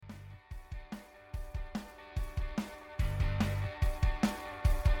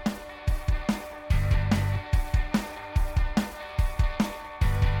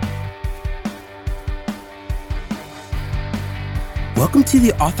Welcome to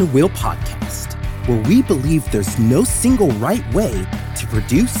the Author Wheel podcast, where we believe there's no single right way to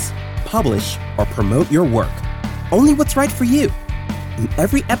produce, publish, or promote your work. Only what's right for you. In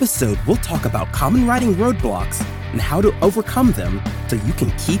every episode, we'll talk about common writing roadblocks and how to overcome them so you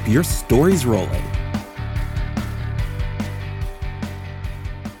can keep your stories rolling.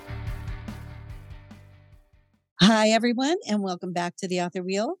 Hi, everyone, and welcome back to the Author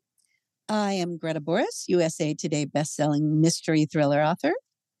Wheel. I am Greta Boris, USA Today bestselling mystery thriller author.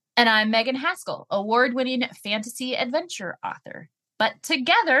 And I'm Megan Haskell, award-winning fantasy adventure author. But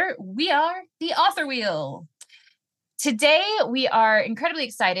together, we are the Author Wheel. Today, we are incredibly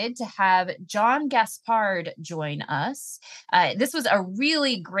excited to have John Gaspard join us. This was a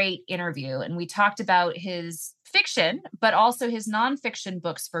really great interview, and we talked about his fiction, but also his nonfiction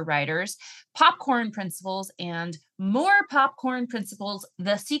books for writers, Popcorn Principles, and More Popcorn Principles,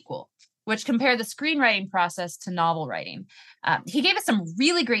 the sequel, which compare the screenwriting process to novel writing. He gave us some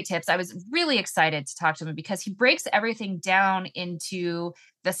really great tips. I was really excited to talk to him because he breaks everything down into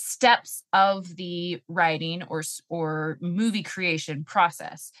the steps of the writing or movie creation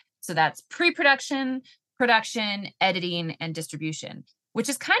process. So that's pre-production, production, editing, and distribution, which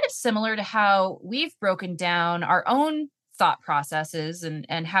is kind of similar to how we've broken down our own thought processes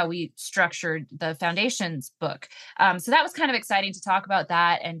and how we structured the Foundations book. So that was kind of exciting to talk about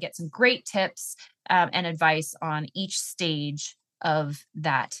that and get some great tips and advice on each stage of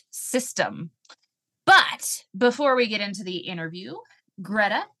that system. But before we get into the interview,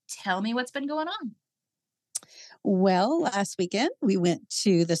 Greta, tell me what's been going on. Well, last weekend, we went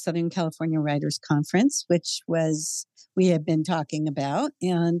to the Southern California Writers Conference, which we have been talking about.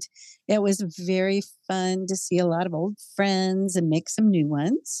 And it was very fun to see a lot of old friends and make some new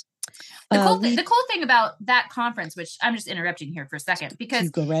ones. The cool thing about that conference, which I'm just interrupting here for a second, because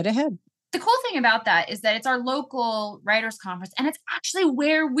you go right ahead. The cool thing about that is that it's our local writers conference, and it's actually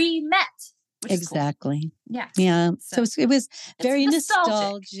where we met. Exactly. Cool. Yeah. So it was very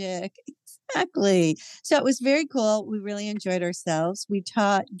nostalgic. Exactly. So it was very cool. We really enjoyed ourselves. We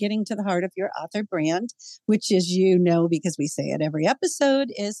taught getting to the heart of your author brand, which, as you know, because we say it every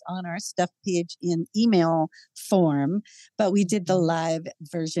episode, is on our stuff page in email form. But we did the live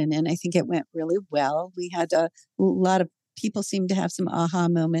version, and I think it went really well. We had a lot of people seem to have some aha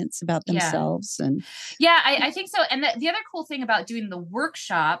moments about themselves. I think so. And the other cool thing about doing the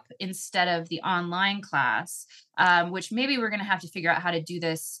workshop instead of the online class, which maybe we're going to have to figure out how to do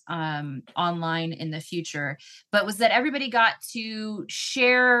this online in the future, but was that everybody got to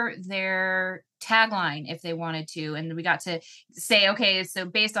share their tagline if they wanted to. And we got to say, okay, so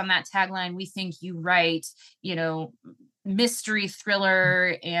based on that tagline, we think you write, mystery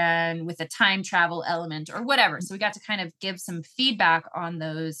thriller and with a time travel element or whatever. So we got to kind of give some feedback on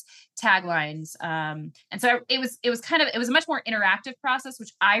those taglines. And so it was a much more interactive process,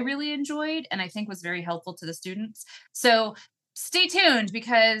 which I really enjoyed and I think was very helpful to the students. So stay tuned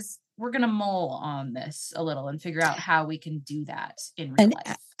because we're going to mull on this a little and figure out how we can do that in real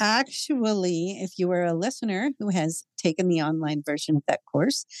life. Actually, if you were a listener who has taken the online version of that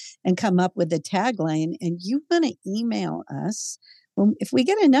course and come up with a tagline and you want to email us, well, if we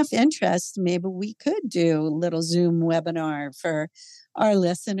get enough interest, maybe we could do a little Zoom webinar for our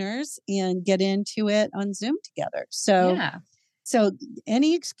listeners and get into it on Zoom together. So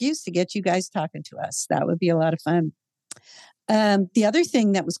any excuse to get you guys talking to us, that would be a lot of fun. The other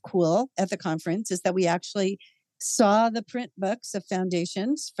thing that was cool at the conference is that we actually saw the print books of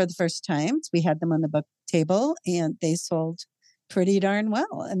Foundations for the first time. So we had them on the book table and they sold pretty darn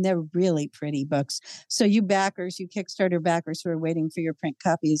well. And they're really pretty books. So you Kickstarter backers who are waiting for your print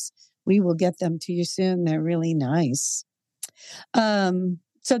copies, we will get them to you soon. They're really nice.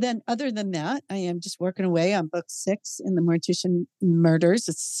 So then other than that, I am just working away on book 6 in the Mortician Murders.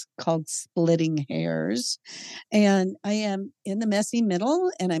 It's called Splitting Hairs. And I am in the messy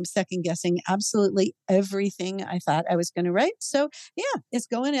middle and I'm second guessing absolutely everything I thought I was going to write. So it's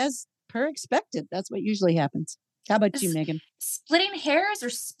going as per expected. That's what usually happens. How about you, Megan? Splitting hairs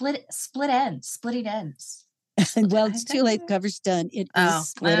or splitting ends? Well, it's too late. Cover's done. It is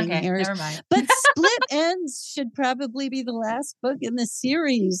Splitting Hairs. Never mind. But Split Ends should probably be the last book in the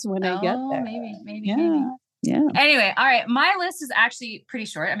series when I get there. Maybe. Yeah. Anyway, all right. My list is actually pretty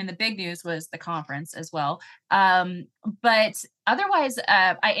short. I mean, the big news was the conference as well. But otherwise,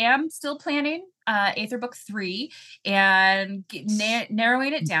 I am still planning Aether Book 3 and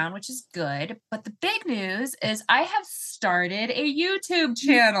narrowing it down, which is good. But the big news is I have started a YouTube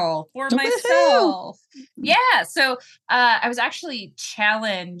channel for myself. Yeah. So I was actually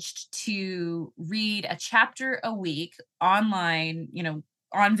challenged to read a chapter a week online,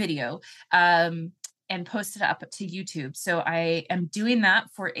 on video. and post it up to YouTube. So I am doing that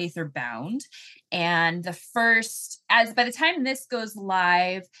for Aetherbound. And by the time this goes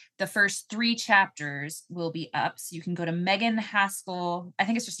live, the first 3 chapters will be up. So you can go to Megan Haskell. I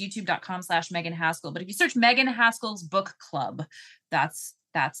think it's just youtube.com/Megan Haskell. But if you search Megan Haskell's book club, that's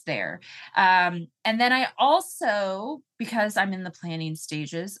there. And then I also, because I'm in the planning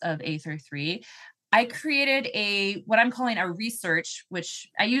stages of Aether 3, I created what I'm calling a research, which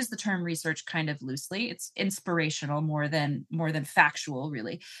I use the term research kind of loosely. It's inspirational more than factual,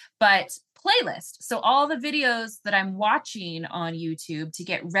 really, but playlist. So all the videos that I'm watching on YouTube to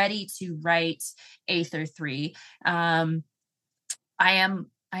get ready to write Aether 3, I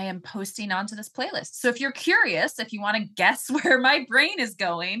am posting onto this playlist. So if you're curious, if you want to guess where my brain is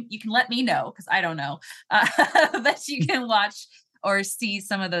going, you can let me know, because I don't know, that you can watch or see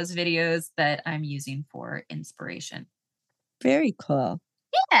some of those videos that I'm using for inspiration. Very cool.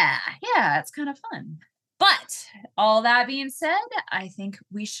 Yeah, it's kind of fun. But all that being said, I think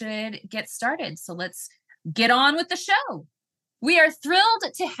we should get started. So let's get on with the show. We are thrilled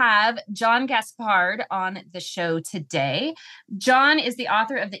to have John Gaspard on the show today. John is the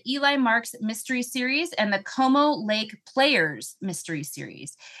author of the Eli Marks Mystery Series and the Como Lake Players Mystery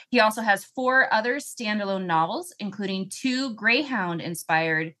Series. He also has 4 other standalone novels, including 2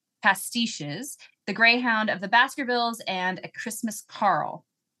 Greyhound-inspired pastiches, The Greyhound of the Baskervilles and A Christmas Carol.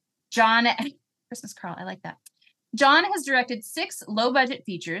 Christmas Carol, I like that. John has directed 6 low-budget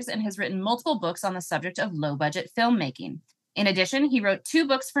features and has written multiple books on the subject of low-budget filmmaking. In addition, he wrote 2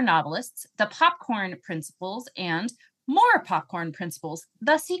 books for Novelists, The Popcorn Principles and More Popcorn Principles,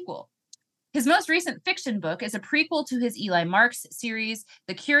 the sequel. His most recent fiction book is a prequel to his Eli Marks series,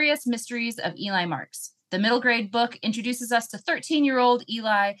 The Curious Mysteries of Eli Marks. The middle grade book introduces us to 13-year-old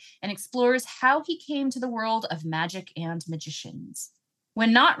Eli and explores how he came to the world of magic and magicians.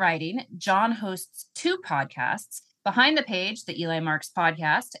 When not writing, John hosts 2 podcasts, Behind the Page, the Eli Marks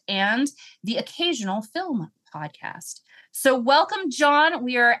podcast, and the Occasional Film podcast. So welcome, John.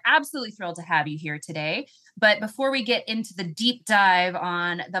 We are absolutely thrilled to have you here today. But before we get into the deep dive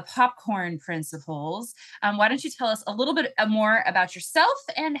on the popcorn principles, why don't you tell us a little bit more about yourself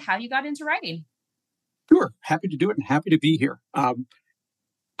and how you got into writing? Sure. Happy to do it and happy to be here. I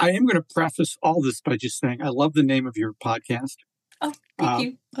am going to preface all this by just saying I love the name of your podcast. Oh, thank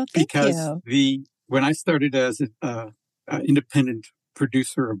you. Well, thank because you. When I started as an independent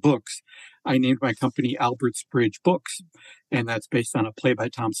producer of books, I named my company Albert's Bridge Books. And that's based on a play by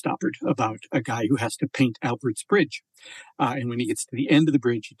Tom Stoppard about a guy who has to paint Albert's Bridge. And when he gets to the end of the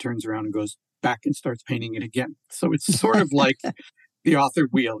bridge, he turns around and goes back and starts painting it again. So it's sort of like the author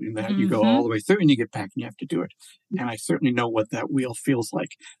wheel in that you go all the way through and you get back and you have to do it. And I certainly know what that wheel feels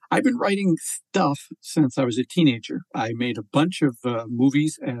like. I've been writing stuff since I was a teenager. I made a bunch of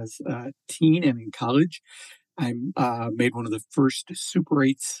movies as a teen and in college. I made one of the first Super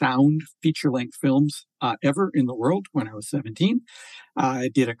 8 sound feature-length films ever in the world when I was 17. I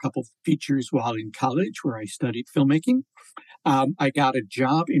did a couple features while in college where I studied filmmaking. I got a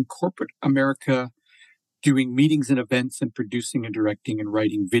job in corporate America doing meetings and events and producing and directing and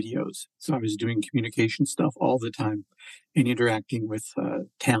writing videos. So I was doing communication stuff all the time and interacting with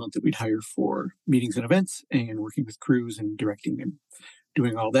talent that we'd hire for meetings and events and working with crews and directing and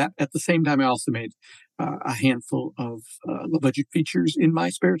doing all that. At the same time, I also made a handful of low-budget features in my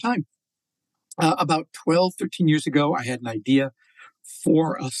spare time. About 12, 13 years ago, I had an idea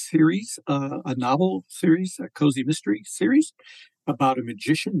for a series, a novel series, a cozy mystery series about a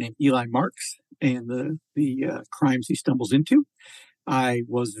magician named Eli Marks and the crimes he stumbles into. I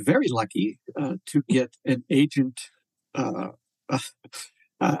was very lucky to get an agent.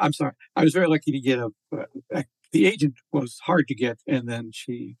 I'm sorry. I was very lucky to get the agent was hard to get, and then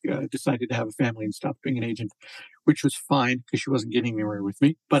she decided to have a family and stopped being an agent, which was fine because she wasn't getting anywhere with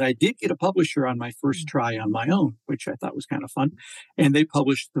me. But I did get a publisher on my first try on my own, which I thought was kind of fun. And they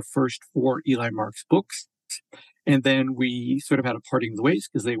published the first 4 Eli Marks books. And then we sort of had a parting of the ways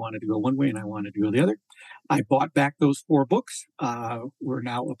because they wanted to go one way and I wanted to go the other. I bought back those 4 books. We're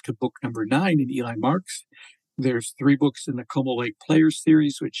now up to book number 9 in Eli Marks. There's 3 books in the Como Lake Players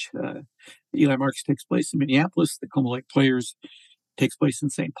series, which Eli Marks takes place in Minneapolis. The Como Lake Players takes place in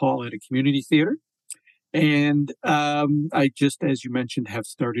St. Paul at a community theater. And I just, as you mentioned, have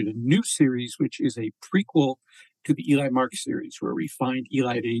started a new series, which is a prequel to the Eli Marks series, where we find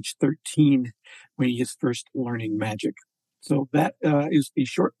Eli at age 13 when he is first learning magic. So that is the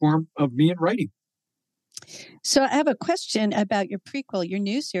short form of me in writing. So I have a question about your prequel, your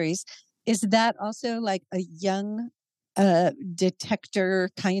new series. Is that also like a young detector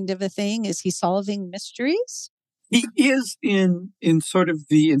kind of a thing? Is he solving mysteries? He is in sort of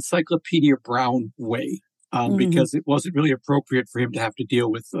the Encyclopedia Brown way, because it wasn't really appropriate for him to have to deal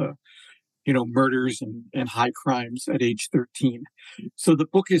with murders and high crimes at age 13. So the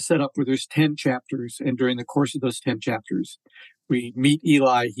book is set up where there's 10 chapters, and during the course of those 10 chapters, we meet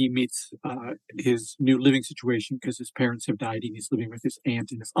Eli. He meets his new living situation because his parents have died, and he's living with his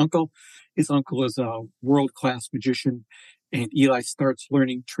aunt and his uncle. His uncle is a world-class magician, and Eli starts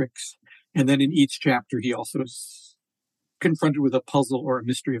learning tricks. And then in each chapter, he also is confronted with a puzzle or a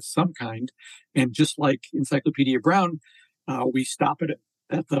mystery of some kind. And just like Encyclopedia Brown, we stop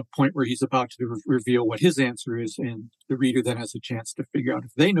at the point where he's about to reveal what his answer is, and the reader then has a chance to figure out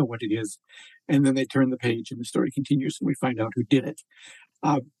if they know what it is. And then they turn the page and the story continues, and we find out who did it.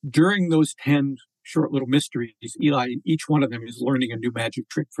 During those 10 short little mysteries, Eli, each one of them, is learning a new magic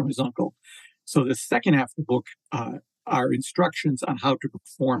trick from his uncle. So the second half of the book are instructions on how to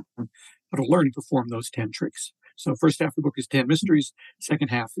learn and perform those 10 tricks. So first half of the book is 10 mysteries. Second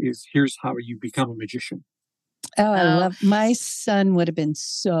half is here's how you become a magician. Oh, I love, my son would have been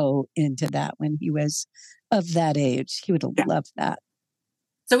so into that when he was of that age. He would have loved that.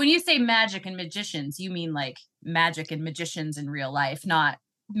 So when you say magic and magicians, you mean like magic and magicians in real life, not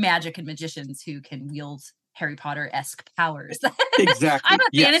magic and magicians who can wield Harry Potter-esque powers. Exactly. I'm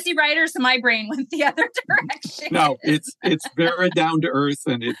a fantasy writer, so my brain went the other direction. No, it's very down to earth,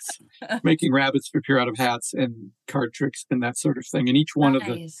 and it's making rabbits appear out of hats and card tricks and that sort of thing. And each one of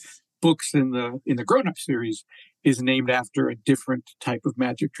the books in the grown-up series is named after a different type of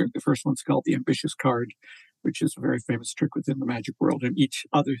magic trick. The first one's called the Ambitious Card, which is a very famous trick within the magic world. And each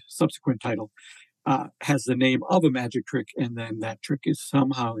other subsequent title has the name of a magic trick, and then that trick is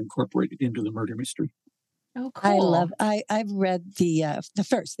somehow incorporated into the murder mystery. Oh, cool. I've read the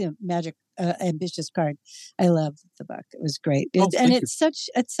Magic Ambitious Card. I love the book. It was great.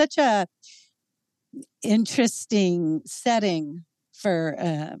 It's such a interesting setting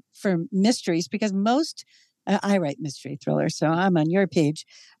for mysteries, because most I write mystery thrillers, so I'm on your page.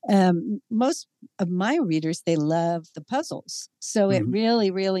 Most of my readers, they love the puzzles, so it really,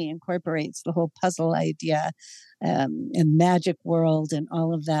 really incorporates the whole puzzle idea and magic world and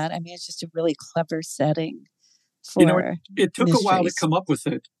all of that. I mean, it's just a really clever setting for it took mysteries. a while to come up with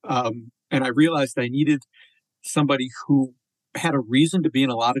it, and I realized I needed somebody who had a reason to be in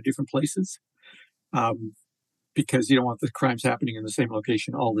a lot of different places. Because you don't want the crimes happening in the same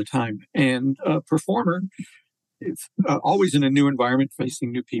location all the time. And a performer is always in a new environment,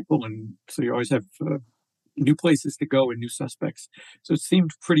 facing new people. And so you always have new places to go and new suspects. So it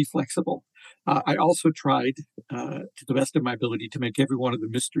seemed pretty flexible. I also tried, to the best of my ability, to make every one of the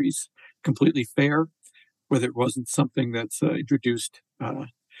mysteries completely fair, whether it wasn't something that's introduced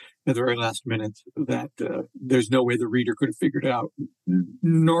at the very last minute that there's no way the reader could have figured it out.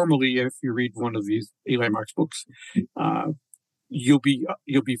 Normally, if you read one of these Eli Marks books, you'll be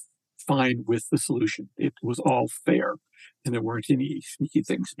fine with the solution. It was all fair, and there weren't any sneaky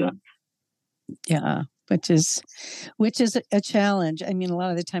things done. Yeah, which is a challenge. I mean, a lot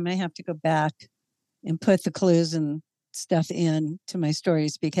of the time I have to go back and put the clues and stuff in to my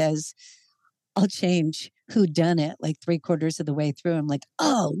stories, because I'll change who done it like 3/4 of the way through. I'm like,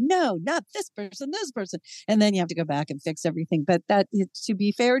 oh no, not this person. And then you have to go back and fix everything. But to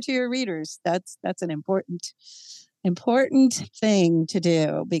be fair to your readers, that's an important thing to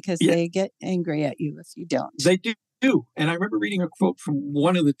do, because they get angry at you if you don't. They do. And I remember reading a quote from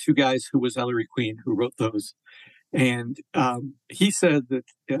one of the two guys who was Ellery Queen, who wrote those. And he said that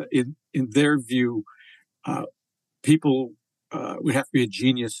in their view, people would have to be a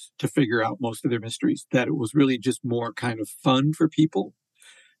genius to figure out most of their mysteries, that it was really just more kind of fun for people.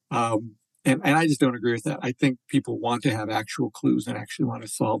 And I just don't agree with that. I think people want to have actual clues and actually want to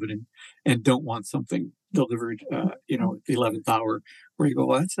solve it, and don't want something delivered, at the 11th hour where you go,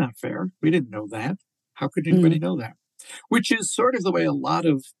 well, that's not fair. We didn't know that. How could anybody know that? Which is sort of the way a lot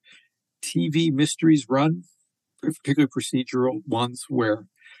of TV mysteries run, particularly procedural ones, where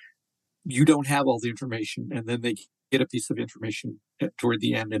you don't have all the information, and then they get a piece of information toward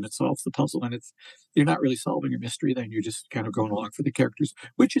the end and it solves the puzzle. And you're not really solving a mystery then. You're just kind of going along for the characters,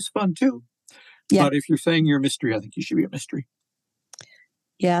 which is fun too. Yeah. But if you're saying you're a mystery, I think you should be a mystery.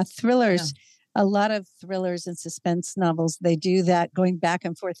 Yeah, thrillers. Yeah. A lot of thrillers and suspense novels, they do that, going back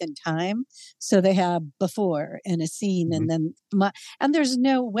and forth in time. So they have before and a scene, and then and there's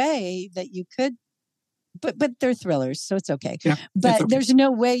no way that you could, but they're thrillers, so it's okay. Yeah, but there's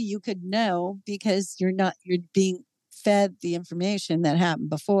no way you could know, because you're being fed the information that happened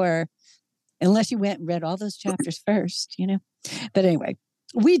before, unless you went and read all those chapters first, But anyway,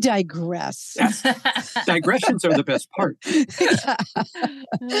 we digress. Digressions are the best part.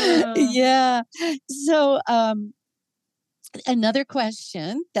 Yeah. So Another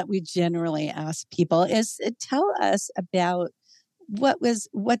question that we generally ask people is tell us about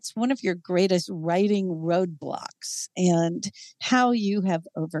what's one of your greatest writing roadblocks and how you have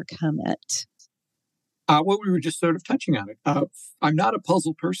overcome it. Well, we were just sort of touching on it. I'm not a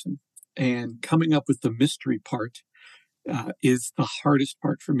puzzle person, and coming up with the mystery part is the hardest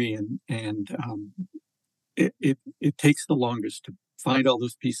part for me, and it takes the longest to find all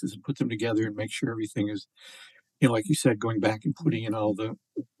those pieces and put them together and make sure everything is, like you said, going back and putting in all the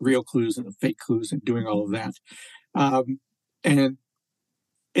real clues and the fake clues and doing all of that. And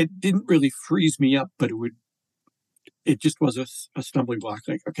it didn't really freeze me up, but it just was a stumbling block.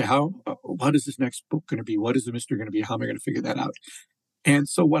 Like, okay, what is this next book going to be? What is the mystery going to be? How am I going to figure that out? And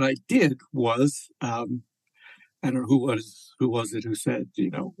so what I did was, I don't know who was it who said,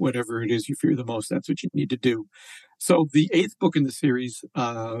 whatever it is you fear the most, that's what you need to do. So the 8th book in the series,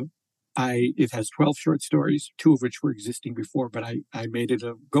 it has 12 short stories, 2 of which were existing before, but I made it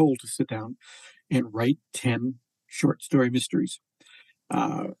a goal to sit down and write 10 short story mysteries,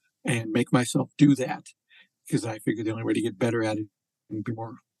 and make myself do that, because I figured the only way to get better at it and be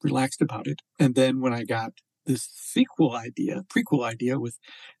more relaxed about it. And then when I got this prequel idea with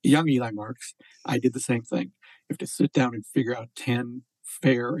young Eli Marks, I did the same thing. You have to sit down and figure out 10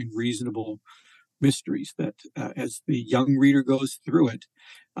 fair and reasonable mysteries that, as the young reader goes through it,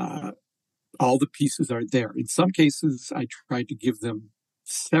 all the pieces are there. In some cases, I tried to give them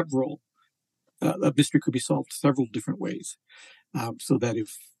a mystery could be solved several different ways, so that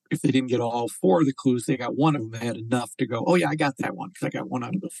if they didn't get all 4 of the clues, they got one of them. They had enough to go, oh yeah, I got that one, because I got one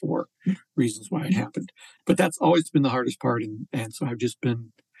out of the 4 reasons why it happened. But that's always been the hardest part, and so I've just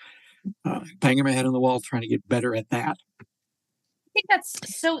been banging my head on the wall trying to get better at that. I think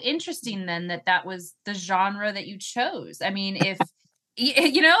that's so interesting then that was the genre that you chose. I mean, if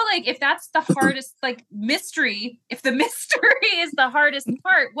if that's the hardest mystery, if the mystery is the hardest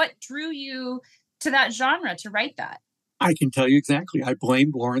part, what drew you to that genre to write that? I can tell you exactly. I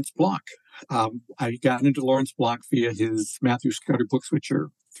blamed Lawrence Block. I got into Lawrence Block via his Matthew Scudder books, which are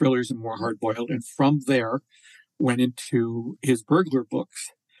thrillers and more hard-boiled. And from there, went into his burglar books,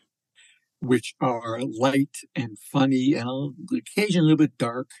 which are light and funny and occasionally a little bit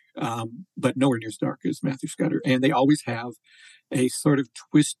dark, but nowhere near as dark as Matthew Scudder. And they always have a sort of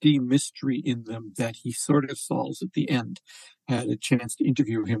twisty mystery in them that he sort of solves at the end. I had a chance to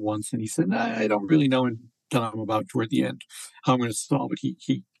interview him once, and he said, I don't really know until I'm about toward the end how I'm going to solve it.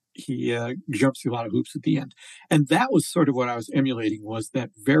 He jumps through a lot of hoops at the end. And that was sort of what I was emulating, was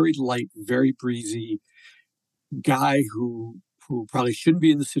that very light, very breezy guy who probably shouldn't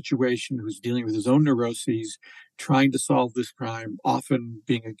be in the situation, who's dealing with his own neuroses, trying to solve this crime, often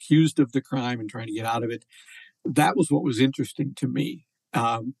being accused of the crime and trying to get out of it. That was what was interesting to me.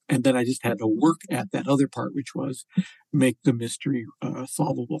 And then I just had to work at that other part, which was make the mystery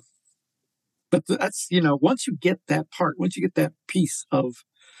solvable. But that's, once you get that part, once you get that piece of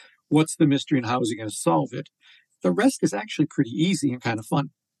what's the mystery and how is he going to solve it, the rest is actually pretty easy and kind of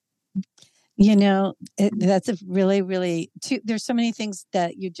fun. That's a really, really, there's so many things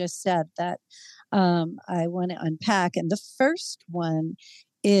that you just said that I want to unpack. And the first one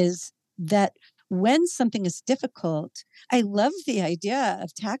is that when something is difficult, I love the idea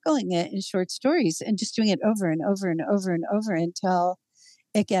of tackling it in short stories and just doing it over and over and over and over until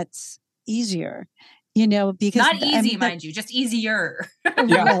it gets easier. Because not easy, mind you, just easier.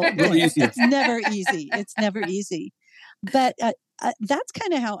 Yeah, really easier. It's never easy. It's never easy. But that's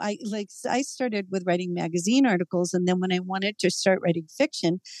kind of how I started with writing magazine articles. And then when I wanted to start writing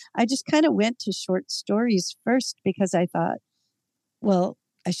fiction, I just kind of went to short stories first, because I thought, well,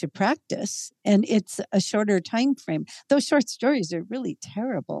 I should practice. And it's a shorter time frame. Those short stories are really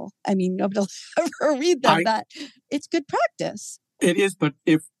terrible. I mean, nobody will ever read them, but it's good practice. It is, but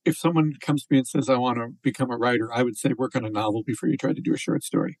if someone comes to me and says, I want to become a writer, I would say work on a novel before you try to do a short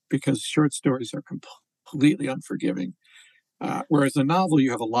story, because short stories are completely unforgiving. Whereas a novel,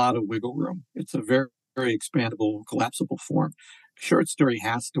 you have a lot of wiggle room. It's a very, very expandable, collapsible form. Short story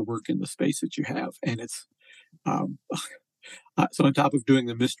has to work in the space that you have. And it's so on top of doing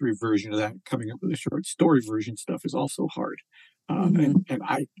the mystery version of that, coming up with a short story version stuff is also hard. And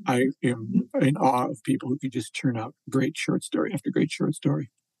I am in awe of people who can just churn out great short story after great short story.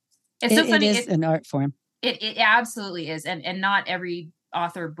 It's so funny. It is an art form. It absolutely is. And not every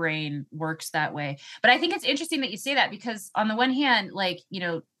author brain works that way. But I think it's interesting that you say that, because on the one hand,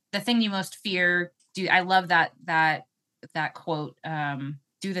 the thing you most fear, I love that quote,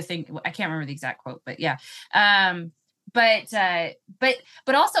 do the thing. I can't remember the exact quote, but yeah. But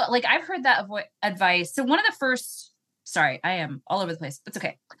also, I've heard that advice. So one of the first, sorry, I am all over the place. It's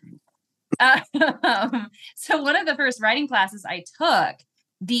okay. So one of the first writing classes I took,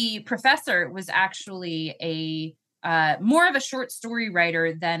 the professor was actually a more of a short story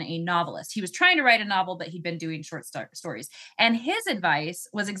writer than a novelist. He was trying to write a novel, but he'd been doing short stories. And his advice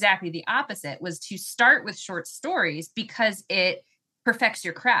was exactly the opposite, was to start with short stories because it perfects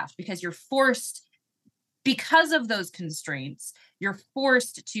your craft, because you're forced, because of those constraints, you're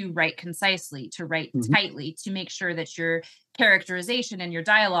forced to write concisely, to write tightly, to make sure that your characterization and your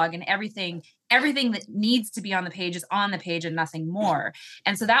dialogue and everything that needs to be on the page is on the page and nothing more.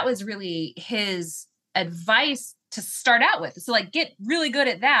 And so that was really his advice to start out with. So like, get really good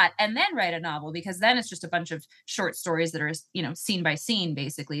at that and then write a novel, because then it's just a bunch of short stories that are, scene by scene,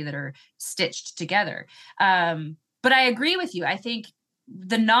 basically, that are stitched together. But I agree with you. I think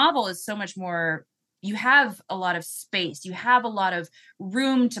the novel is so much more, you have a lot of space, you have a lot of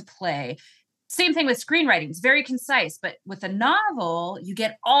room to play. Same thing with screenwriting. It's very concise, but with a novel, you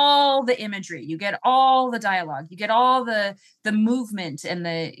get all the imagery, you get all the dialogue, you get all the movement and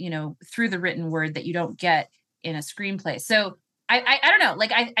the, through the written word that you don't get in a screenplay. So I don't know,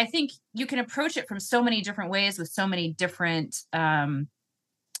 like, I think you can approach it from so many different ways with so many different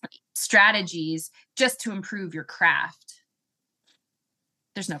strategies just to improve your craft.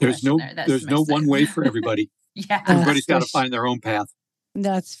 There's no one way for everybody. Yeah. Everybody's got to find their own path.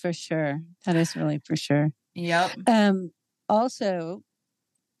 That's for sure. That is really for sure. Yep. Also,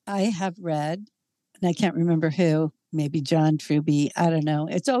 I have read, and I can't remember who, maybe John Truby, I don't know.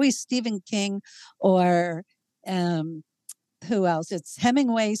 It's always Stephen King or who else? It's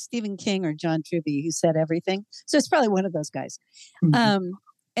Hemingway, Stephen King, or John Truby who said everything. So it's probably one of those guys.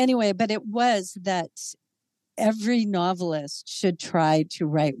 Anyway, but it was that every novelist should try to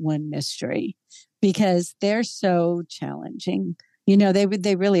write one mystery because they're so challenging.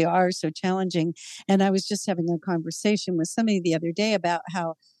 They really are so challenging. And I was just having a conversation with somebody the other day about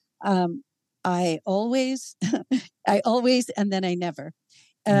how I always, and then I never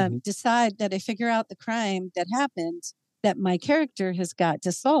decide that I figure out the crime that happened that my character has got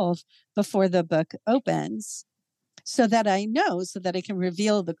to solve before the book opens, so that I know, so that I can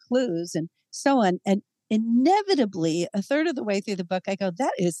reveal the clues and so on. And inevitably, a third of the way through the book, I go,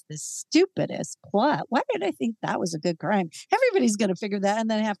 that is the stupidest plot. Why did I think that was a good crime? Everybody's going to figure that, and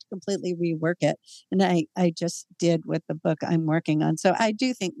then I have to completely rework it. And I just did with the book I'm working on. So I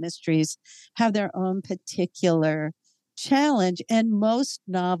do think mysteries have their own particular challenge. And most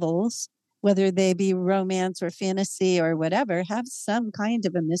novels, whether they be romance or fantasy or whatever, have some kind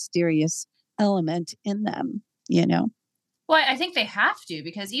of a mysterious element in them, Well, I think they have to,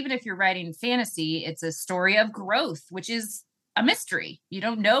 because even if you're writing fantasy, it's a story of growth, which is a mystery. You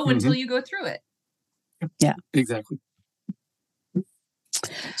don't know until you go through it. Yeah, exactly.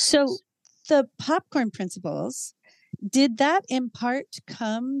 So the popcorn principles, did that in part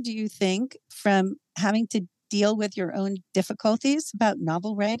come, do you think, from having to deal with your own difficulties about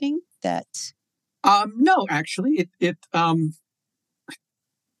novel writing? No, actually,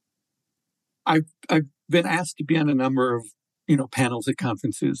 I've been asked to be on a number of panels at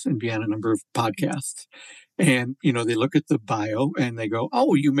conferences and be on a number of podcasts, and they look at the bio and they go,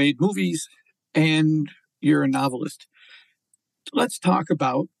 "Oh, you made movies and you're a novelist. Let's talk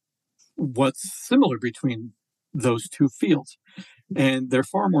about what's similar between those two fields." And they're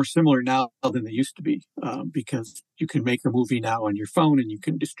far more similar now than they used to be, because you can make a movie now on your phone and you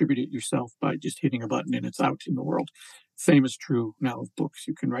can distribute it yourself by just hitting a button and it's out in the world. Same is true now of books.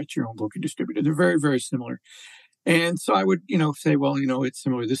 You can write your own book and distribute it. They're very, very similar. And so I would, say, well, it's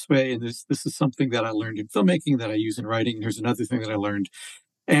similar this way. And this is something that I learned in filmmaking that I use in writing. And here's another thing that I learned.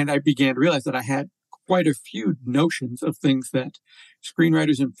 And I began to realize that I had quite a few notions of things that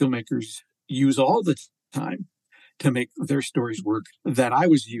screenwriters and filmmakers use all the time to make their stories work that I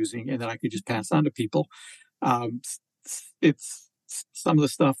was using and that I could just pass on to people. It's some of the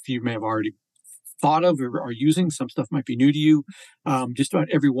stuff you may have already thought of or are using. Some stuff might be new to you. Just about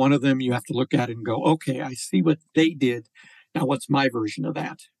every one of them you have to look at and go, okay, I see what they did. Now what's my version of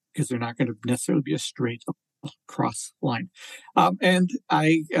that? Because they're not going to necessarily be a straight cross line. And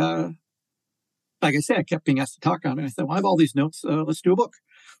I, like I said, I kept being asked to talk on it. I said, well, I have all these notes. Let's do a book.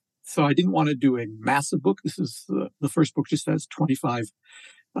 So I didn't want to do a massive book. This is the first book just has 25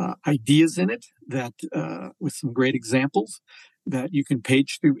 ideas in it that with some great examples that you can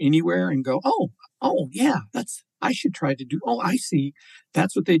page through anywhere and go, oh yeah, I should try to do. Oh, I see.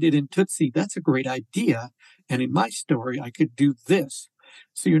 That's what they did in Tootsie. That's a great idea. And in my story, I could do this.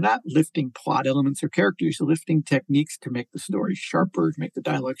 So you're not lifting plot elements or characters, you're lifting techniques to make the story sharper, to make the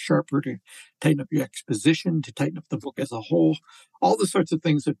dialogue sharper, to tighten up your exposition, to tighten up the book as a whole. All the sorts of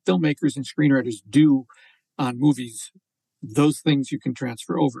things that filmmakers and screenwriters do on movies those things you can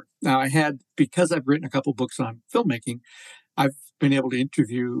transfer over. Now, because I've written a couple books on filmmaking, I've been able to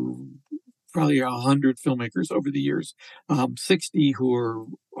interview probably 100 filmmakers over the years, 60 who are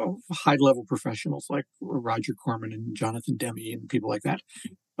high-level professionals like Roger Corman and Jonathan Demme and people like that.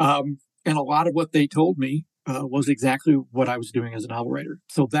 And a lot of what they told me was exactly what I was doing as a novel writer.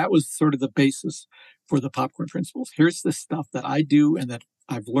 So that was sort of the basis for the Popcorn Principles. Here's the stuff that I do and that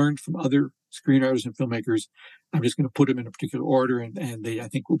I've learned from other screenwriters and filmmakers. I'm just going to put them in a particular order, and they, I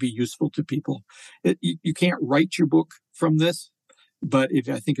think, will be useful to people. You can't write your book from this, but it,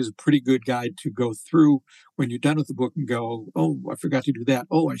 I think, is a pretty good guide to go through when you're done with the book and go, oh, I forgot to do that.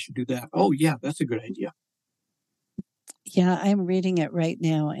 Oh, I should do that. Oh, yeah, that's a good idea. Yeah, I'm reading it right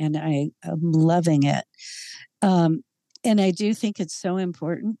now, and I'm loving it. And I do think it's so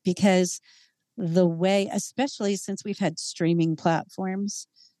important because the way, especially since we've had streaming platforms,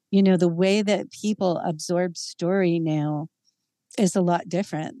 the way that people absorb story now is a lot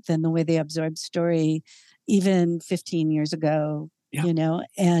different than the way they absorbed story even 15 years ago,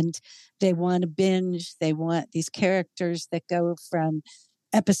 and they want to binge. They want these characters that go from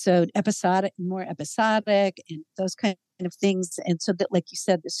more episodic and those kind of things. And so that, like you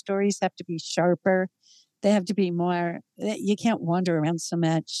said, the stories have to be sharper. They have to be more, you can't wander around so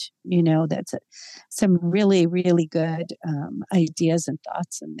much, that's some really, really good ideas and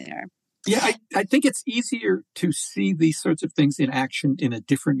thoughts in there. Yeah, I think it's easier to see these sorts of things in action in a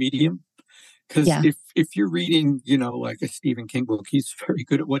different medium. Because if you're reading, like a Stephen King book, he's very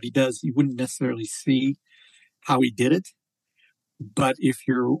good at what he does. You wouldn't necessarily see how he did it. But if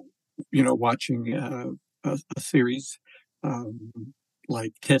you're, watching a series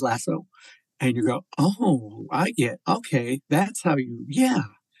like Ted Lasso, and you go, oh, okay, that's how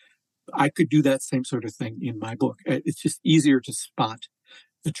I could do that same sort of thing in my book. It's just easier to spot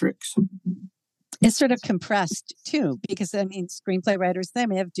the tricks. It's sort of compressed too, because screenplay writers, they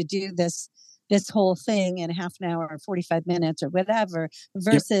may have to do this whole thing in half an hour or 45 minutes or whatever,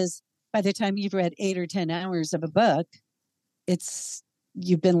 versus by the time you've read 8 or 10 hours of a book,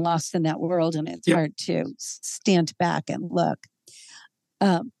 you've been lost in that world, and it's hard to stand back and look.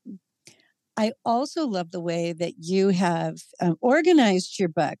 I also love the way that you have organized your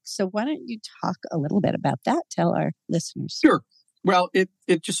book. So why don't you talk a little bit about that? Tell our listeners. Sure. Well, it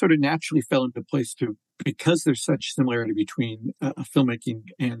just sort of naturally fell into place too, because there's such similarity between filmmaking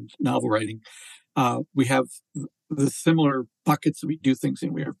and novel writing. We have the similar buckets that we do things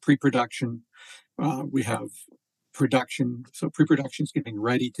in. We have pre-production. We have production. So pre-production is getting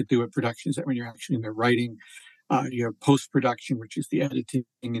ready to do it. Production is when you're actually in there writing. You have post-production, which is the editing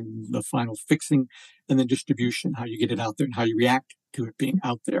and the final fixing, and then distribution, how you get it out there and how you react to it being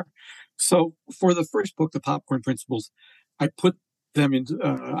out there. So for the first book, The Popcorn Principles, I put them into,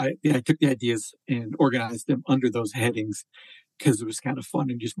 I took the ideas and organized them under those headings because it was kind of fun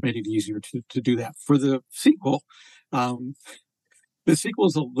and just made it easier to do that. For the sequel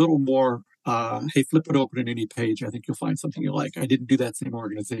is a little more, hey, flip it open in any page. I think you'll find something you like. I didn't do that same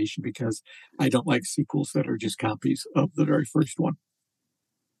organization because I don't like sequels that are just copies of the very first one.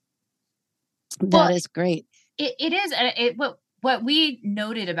 That is great. It is. And what we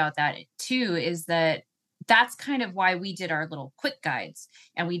noted about that too is that that's kind of why we did our little quick guides,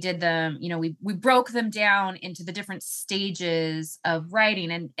 and we did them, we broke them down into the different stages of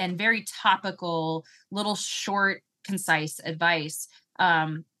writing and very topical, little short, concise advice.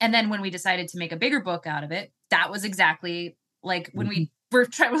 And then when we decided to make a bigger book out of it, that was exactly like when we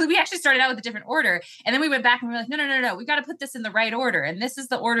actually started out with a different order. And then we went back and we were like, no, we've got to put this in the right order. And this is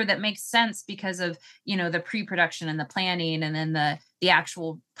the order that makes sense because of, the pre-production and the planning, and then the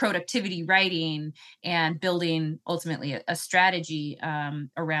actual productivity writing and building ultimately a strategy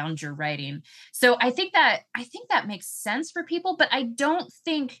around your writing. So I think that makes sense for people, but I don't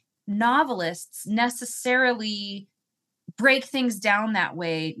think novelists necessarily break things down that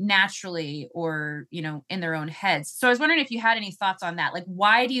way naturally or, in their own heads. So I was wondering if you had any thoughts on that. Like,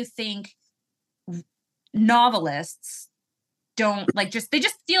 why do you think novelists don't they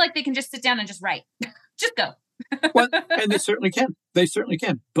just feel like they can just sit down and just write, just go? Well, and they certainly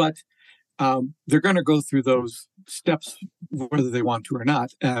can. But they're going to go through those steps, whether they want to or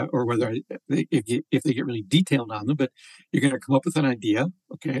not, or whether if they get really detailed on them. But you're going to come up with an idea.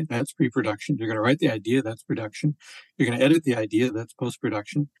 Okay, that's pre-production. You're going to write the idea. That's production. You're going to edit the idea. That's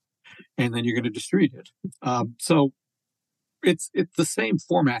post-production. And then you're going to distribute it. So it's the same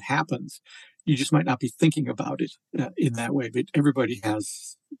format happens. You just might not be thinking about it in that way. But everybody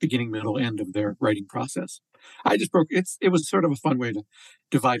has beginning, middle, end of their writing process. I just it was sort of a fun way to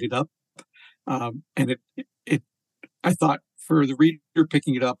divide it up. And I thought for the reader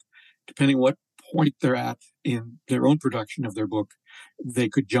picking it up, depending what point they're at in their own production of their book, they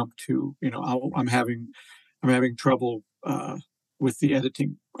could jump to, I'm having trouble with the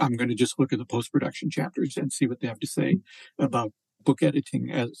editing. I'm going to just look at the post-production chapters and see what they have to say about book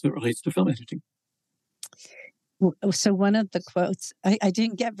editing as it relates to film editing. So one of the quotes, I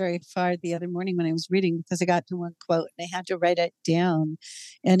didn't get very far the other morning when I was reading because I got to one quote and I had to write it down.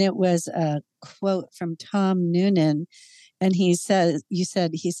 And it was a quote from Tom Noonan. And he said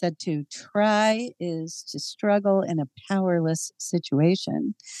to try is to struggle in a powerless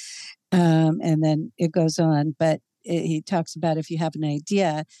situation. And then it goes on, but he talks about if you have an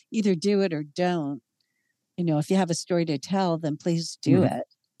idea, either do it or don't. If you have a story to tell, then please do it.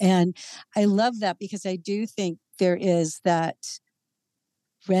 And I love that because I do think there is that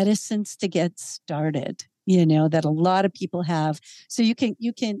reticence to get started, that a lot of people have. So you can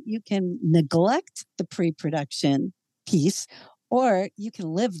neglect the pre-production piece, or you can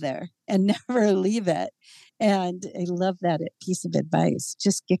live there and never leave it. And I love that piece of advice.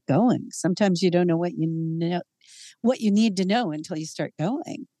 Just get going. Sometimes you don't know what you need to know until you start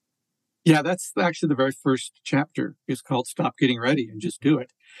going. Yeah, that's actually the very first chapter is called Stop Getting Ready and Just Do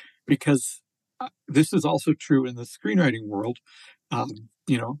It. Because this is also true in the screenwriting world.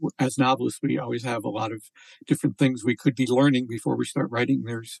 As novelists, we always have a lot of different things we could be learning before we start writing.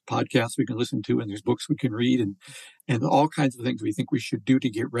 There's podcasts we can listen to, and there's books we can read, and all kinds of things we think we should do to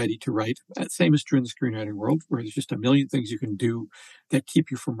get ready to write. That same is true in the screenwriting world, where there's just a million things you can do that keep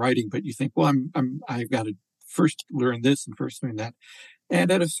you from writing. But you think, well, I've got to first learn this and first learn that.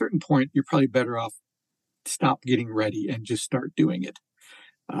 And at a certain point, you're probably better off stop getting ready and just start doing it.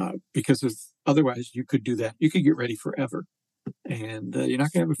 Because otherwise you could do that. You could get ready forever and you're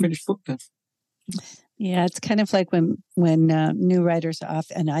not going to have a finished book then. Yeah, it's kind of like when new writers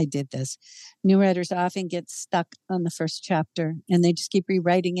and I did this, new writers often get stuck on the first chapter and they just keep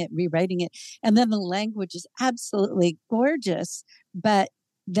rewriting it. And then the language is absolutely gorgeous. But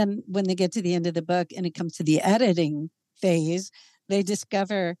then when they get to the end of the book and it comes to the editing phase, they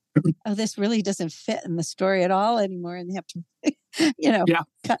discover, this really doesn't fit in the story at all anymore. And they have to,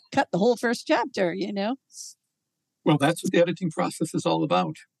 cut the whole first chapter, Well, that's what the editing process is all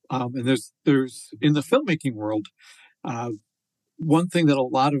about. And there's in the filmmaking world, one thing that a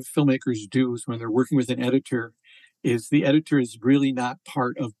lot of filmmakers do is when they're working with an editor is the editor is really not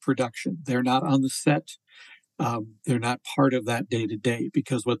part of production. They're not on the set. They're not part of that day to day,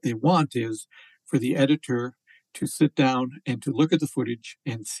 because what they want is for the editor to sit down and to look at the footage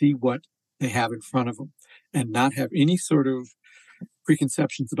and see what they have in front of them and not have any sort of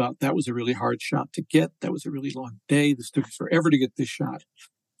preconceptions about that was a really hard shot to get. That was a really long day. This took us forever to get this shot.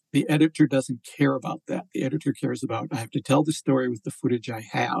 The editor doesn't care about that. The editor cares about, I have to tell the story with the footage I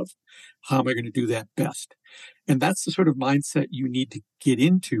have. How am I going to do that best? And that's the sort of mindset you need to get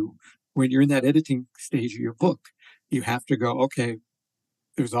into when you're in that editing stage of your book. You have to go, okay,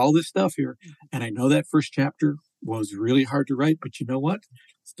 there's all this stuff here. And I know that first chapter was really hard to write, but you know what? The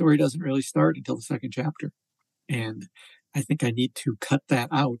story doesn't really start until the second chapter. And I think I need to cut that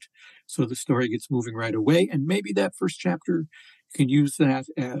out so the story gets moving right away. And maybe that first chapter, you can use that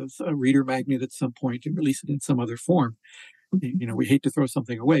as a reader magnet at some point and release it in some other form. We hate to throw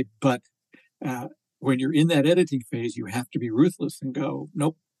something away, but when you're in that editing phase, you have to be ruthless and go,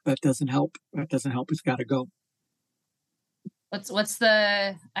 nope, that doesn't help. That doesn't help. It's got to go. What's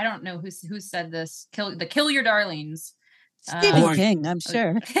the, I don't know who said this, kill your darlings. Stephen King, I'm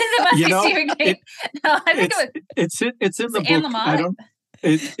sure. Stephen King. I think it's in the book.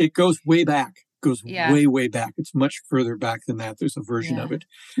 It goes way back. Way back. It's much further back than that. There's a version of it,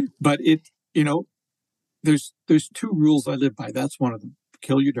 but there's two rules I live by. That's one of them.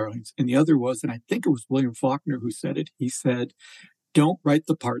 Kill your darlings, and the other was, and I think it was William Faulkner who said it. He said, "Don't write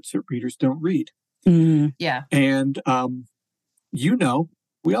the parts that readers don't read." Mm. Yeah, and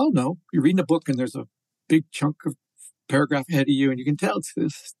we all know, you're reading a book and there's a big chunk of paragraph ahead of you and you can tell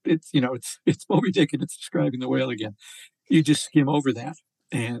it's Moby Dick and it's describing the whale again. You just skim over that.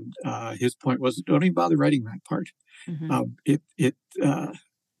 And his point was, don't even bother writing that part. Mm-hmm.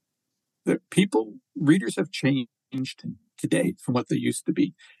 Readers have changed today from what they used to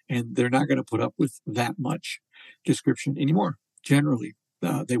be, and they're not going to put up with that much description anymore. Generally,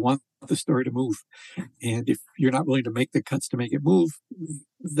 they want the story to move. And if you're not willing to make the cuts to make it move,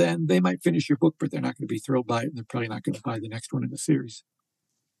 then they might finish your book, but they're not going to be thrilled by it. And they're probably not going to buy the next one in the series.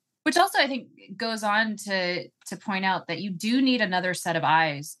 Which also, I think, goes on to point out that you do need another set of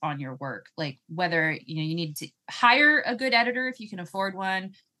eyes on your work. Like whether, you need to hire a good editor if you can afford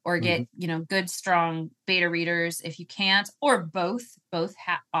one, or get, good, strong beta readers if you can't, or both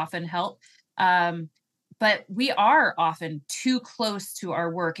often help. but we are often too close to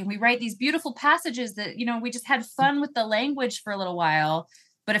our work, and we write these beautiful passages that, we just had fun with the language for a little while.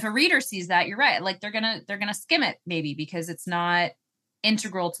 But if a reader sees that, you're right. Like they're going to skim it maybe because it's not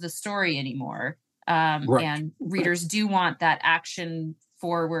integral to the story anymore. Right. And readers do want that action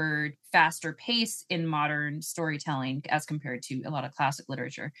forward, faster pace in modern storytelling as compared to a lot of classic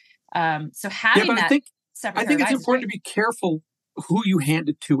literature. So having that separate, I think it's important to be careful who you hand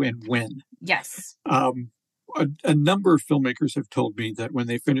it to and when. Yes. A number of filmmakers have told me that when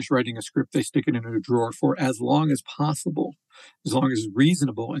they finish writing a script, they stick it in a drawer for as long as possible, as long as it's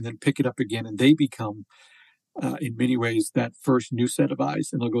reasonable, and then pick it up again. And they become, in many ways, that first new set of eyes,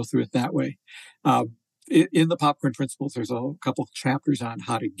 and they'll go through it that way. In the Popcorn Principles, there's a couple of chapters on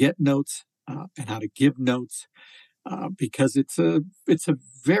how to get notes and how to give notes, because it's a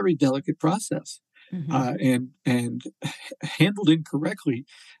very delicate process, and handled incorrectly.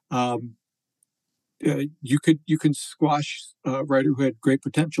 You can squash a writer who had great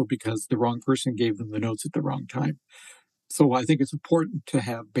potential because the wrong person gave them the notes at the wrong time. So I think it's important to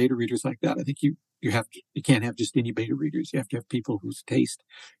have beta readers like that. I think you can't have just any beta readers. You have to have people whose taste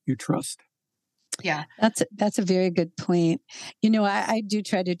you trust. Yeah, that's a very good point. I do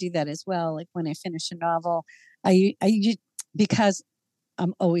try to do that as well. Like when I finish a novel, I because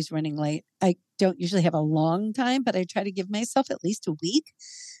I'm always running late. I don't usually have a long time, but I try to give myself at least a week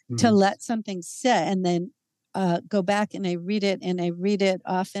to let something sit, and then go back and I read it. And I read it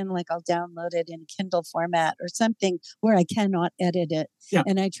often, like I'll download it in Kindle format or something where I cannot edit it. Yeah.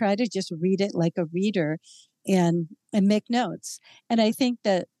 And I try to just read it like a reader and make notes. And I think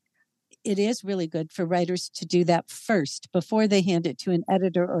that it is really good for writers to do that first before they hand it to an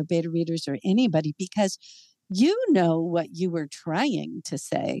editor or beta readers or anybody, because you know what you were trying to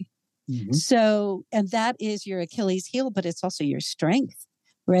say. So, and that is your Achilles heel, but it's also your strength,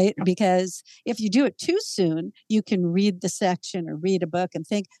 right? Yeah. Because if you do it too soon, you can read the section or read a book and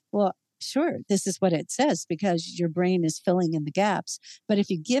think, well, sure, this is what it says, because your brain is filling in the gaps. But if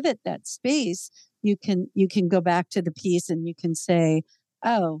you give it that space, you can go back to the piece and you can say,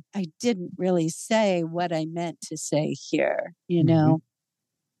 oh, I didn't really say what I meant to say here, Yeah,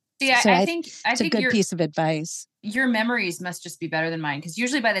 so I think it's a good piece of advice. Your memories must just be better than mine, because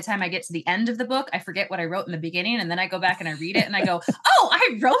usually by the time I get to the end of the book, I forget what I wrote in the beginning, and then I go back and I read it and I go, oh,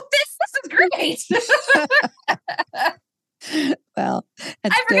 I wrote this? This is great. Well,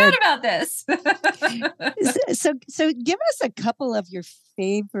 I forgot about this. So give us a couple of your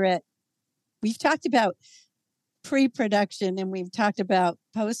favorite. We've talked about pre-production and we've talked about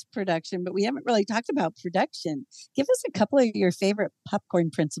post-production, but we haven't really talked about production. Give us a couple of your favorite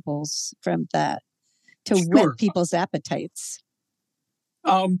popcorn principles from that to whet people's appetites.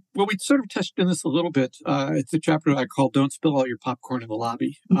 Well, we sort of touched on this a little bit. It's a chapter I call Don't Spill All Your Popcorn in the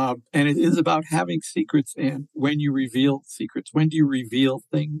Lobby. And it is about having secrets and when you reveal secrets. When do you reveal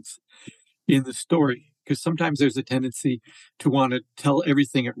things in the story? Because sometimes there's a tendency to want to tell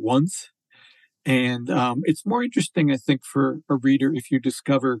everything at once. And it's more interesting, I think, for a reader if you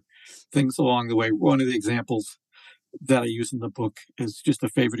discover things along the way. One of the examples that I use in the book is just a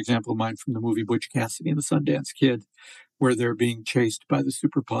favorite example of mine from the movie Butch Cassidy and the Sundance Kid, where they're being chased by the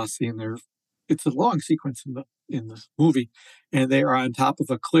super posse, and it's a long sequence in the movie, and they are on top of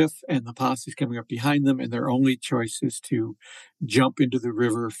a cliff, and the posse's coming up behind them, and their only choice is to jump into the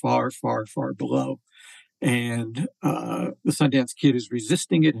river far, far, far below. And the Sundance Kid is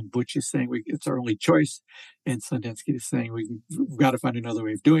resisting it, and Butch is saying it's our only choice. And Sundance Kid is saying we've got to find another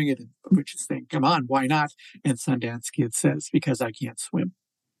way of doing it. And Butch is saying, come on, why not? And Sundance Kid says, because I can't swim.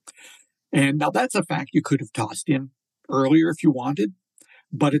 And now that's a fact you could have tossed in earlier if you wanted,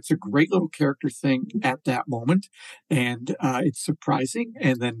 but it's a great little character thing at that moment. And it's surprising.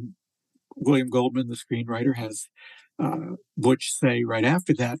 And then William Goldman, the screenwriter, has Butch say right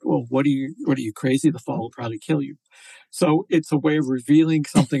after that, well, what are you crazy? The fall will probably kill you. So it's a way of revealing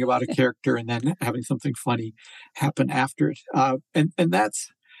something about a character and then having something funny happen after it. And that's,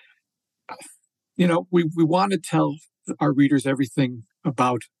 we want to tell our readers everything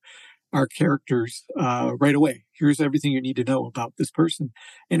about our characters right away. Here's everything you need to know about this person.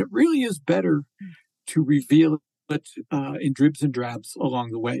 And it really is better to reveal it in dribs and drabs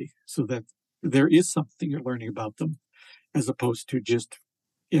along the way so that there is something you're learning about them, as opposed to just,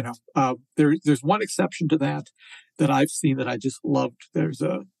 there's one exception to that I've seen that I just loved. There's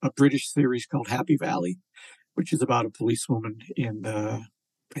a British series called Happy Valley, which is about a policewoman in,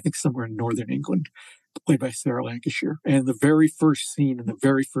 I think somewhere in northern England, played by Sarah Lancashire. And the very first scene in the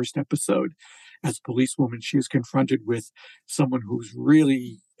very first episode, as a policewoman, she is confronted with someone who's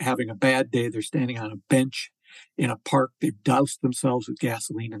really having a bad day. They're standing on a bench in a park. They've doused themselves with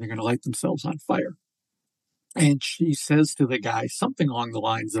gasoline and they're going to light themselves on fire. And she says to the guy something along the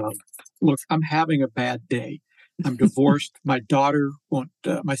lines of, look, I'm having a bad day. I'm divorced. My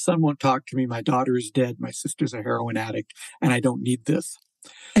son won't talk to me. My daughter is dead. My sister's a heroin addict, and I don't need this.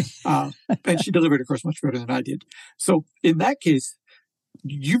 And she delivered, of course, much better than I did. So in that case,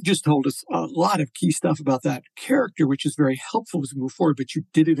 you've just told us a lot of key stuff about that character, which is very helpful as we move forward, but you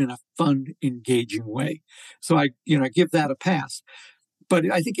did it in a fun, engaging way. So I give that a pass. But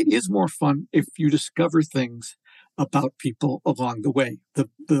I think it is more fun if you discover things about people along the way.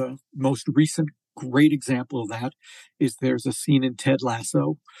 The most recent great example of that is there's a scene in Ted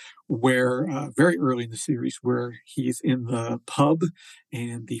Lasso where very early in the series where he's in the pub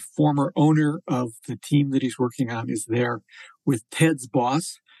and the former owner of the team that he's working on is there with Ted's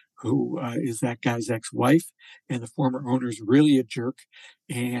boss, who is that guy's ex-wife, and the former owner is really a jerk,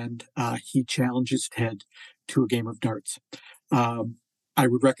 and he challenges Ted to a game of darts. I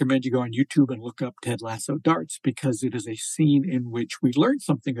would recommend you go on YouTube and look up Ted Lasso darts because it is a scene in which we learned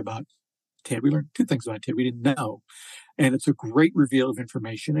something about Ted. We learned two things about Ted we didn't know. And it's a great reveal of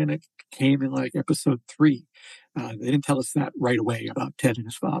information. And it came in like episode 3. They didn't tell us that right away about Ted and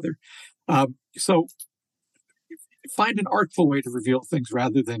his father. So find an artful way to reveal things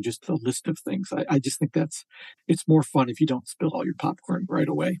rather than just a list of things. I just think it's more fun if you don't spill all your popcorn right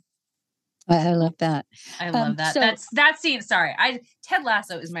away. I love that. I love that. That scene. Sorry. Ted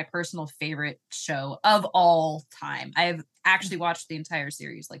Lasso is my personal favorite show of all time. I've actually watched the entire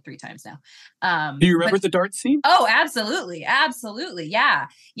series like 3 times now. Do you remember the dart scene? Oh, absolutely. Absolutely. Yeah.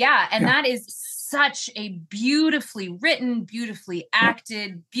 Yeah. And that is such a beautifully written, beautifully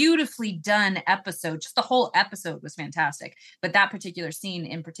acted, beautifully done episode. Just the whole episode was fantastic. But that particular scene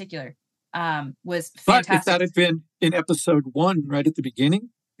in particular was fantastic. But if that had been in episode 1 right at the beginning,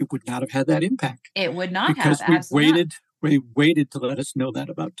 it would not have had that impact. It would not because have. We waited to let us know that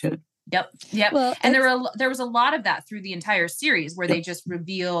about Ted. Yep. Well, and there was a lot of that through the entire series where they just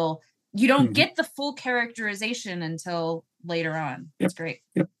reveal. You don't get the full characterization until later on. It's great.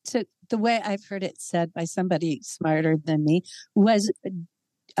 Yep. So the way I've heard it said by somebody smarter than me was,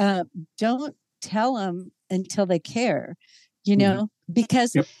 don't tell them until they care. You know,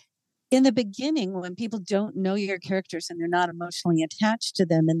 because. Yep. In the beginning, when people don't know your characters and they're not emotionally attached to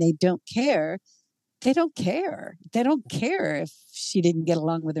them and they don't care, they don't care. They don't care if she didn't get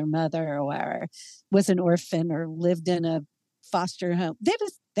along with her mother or was an orphan or lived in a foster home.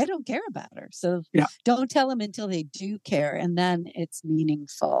 They don't care about her. So don't tell them until they do care. And then it's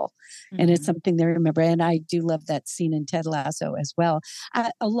meaningful and it's something they remember. And I do love that scene in Ted Lasso as well.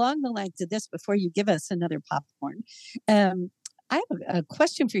 Along the lines of this, before you give us another popcorn, I have a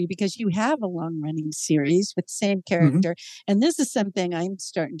question for you because you have a long-running series with the same character, and this is something I'm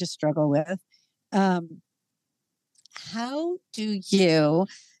starting to struggle with. How do you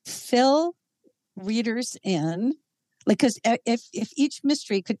fill readers in? Like, because if each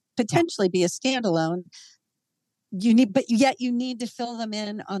mystery could potentially be a standalone, you need to fill them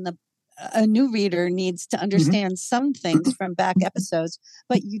in on a new reader needs to understand some things from back episodes,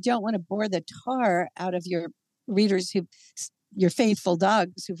 but you don't want to bore the tar out of your readers your faithful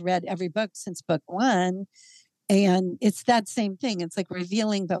dogs who've read every book since book 1. And it's that same thing. It's like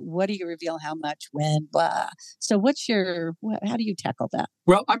revealing, but what do you reveal? How much? When? Blah. So how do you tackle that?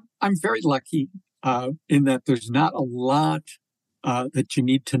 Well, I'm very lucky in that there's not a lot that you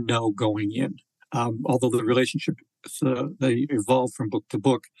need to know going in. Although the relationship, they evolve from book to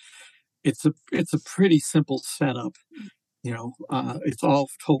book. It's a pretty simple setup. It's all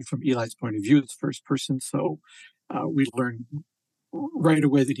told from Eli's point of view. It's first person. So we learn right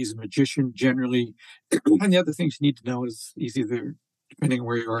away that he's a magician generally. And the other things you need to know is he's either, depending on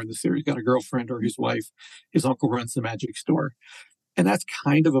where you are in the series, got a girlfriend or his wife. His uncle runs the magic store. And that's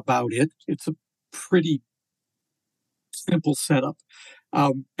kind of about it. It's a pretty simple setup.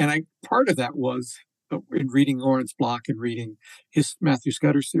 And part of that was in reading Lawrence Block and reading his Matthew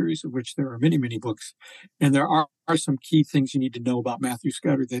Scudder series, of which there are many, many books. And there are some key things you need to know about Matthew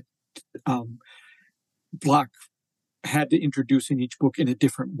Scudder that Block had to introduce in each book in a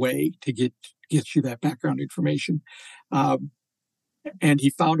different way to get you that background information. And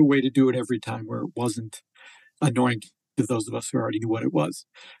he found a way to do it every time where it wasn't annoying to those of us who already knew what it was.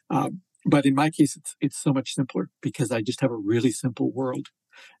 But in my case, it's so much simpler because I just have a really simple world.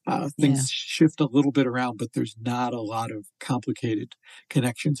 Things shift a little bit around, but there's not a lot of complicated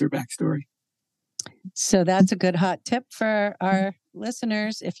connections or backstory. So that's a good hot tip for our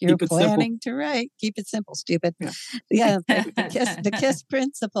listeners. If you're planning to write, keep it simple, stupid. The KISS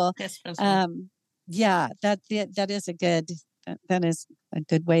principle. That is a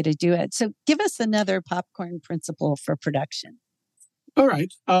good way to do it. So give us another popcorn principle for production. All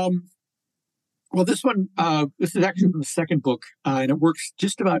right. Well, this is actually from the second book, and it works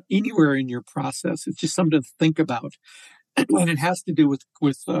just about anywhere in your process. It's just something to think about, and it has to do with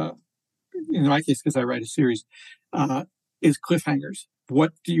in my case, because I write a series, is cliffhangers.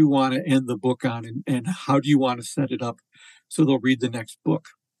 What do you want to end the book on, and how do you want to set it up so they'll read the next book?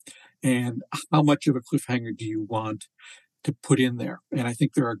 And how much of a cliffhanger do you want to put in there? And I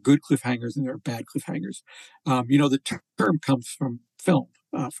think there are good cliffhangers and there are bad cliffhangers. The term comes from film,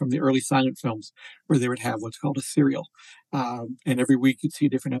 from the early silent films, where they would have what's called a serial. And every week you'd see a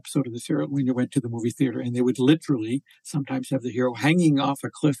different episode of the serial when you went to the movie theater. And they would literally sometimes have the hero hanging off a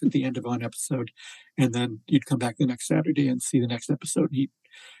cliff at the end of one episode. And then you'd come back the next Saturday and see the next episode. He'd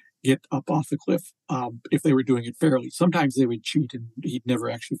get up off the cliff if they were doing it fairly. Sometimes they would cheat and he'd never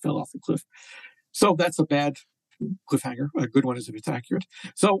actually fell off the cliff. So that's a bad cliffhanger. A good one is if it's accurate.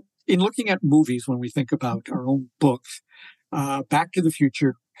 So in looking at movies, when we think about our own books, Back to the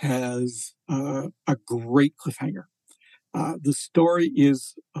Future has a great cliffhanger. The story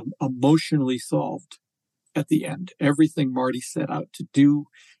is emotionally solved at the end. Everything Marty set out to do,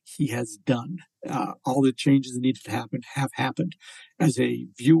 he has done. All the changes that needed to happen have happened. As a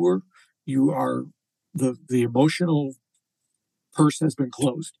viewer, you are the emotional purse has been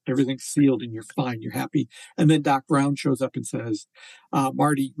closed. Everything's sealed and you're fine. You're happy. And then Doc Brown shows up and says,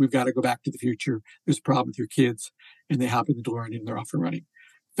 Marty, we've got to go back to the future. There's a problem with your kids. And they hop in the DeLorean and they're off and running.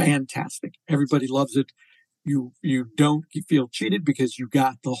 Fantastic. Everybody loves it. You don't feel cheated because you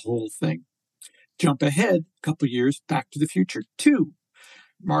got the whole thing. Jump ahead a couple of years, Back to the Future 2.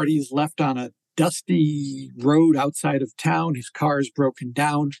 Marty is left on a dusty road outside of town. His car is broken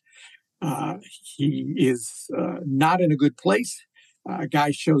down. He is not in a good place. A guy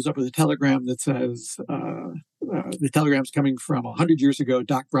shows up with a telegram that says, the telegram's coming from 100 years ago.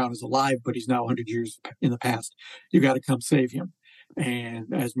 Doc Brown is alive, but he's now 100 years in the past. You got to come save him. And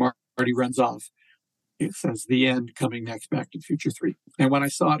as Marty runs off, it says the end, coming next, Back to the Future 3. And when I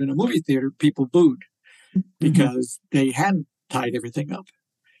saw it in a movie theater, people booed because they hadn't tied everything up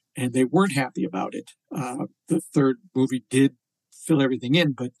and they weren't happy about it. The third movie did fill everything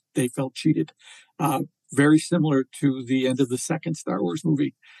in, but they felt cheated. Very similar to the end of the second Star Wars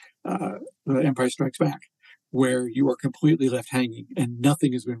movie, The Empire Strikes Back, where you are completely left hanging and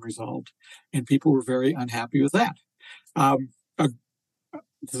nothing has been resolved. And people were very unhappy with that.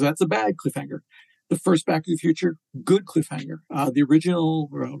 So that's a bad cliffhanger. The first Back to the Future, good cliffhanger. The original,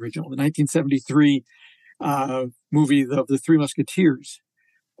 the 1973 movie of the Three Musketeers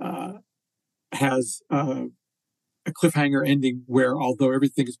has a cliffhanger ending where, although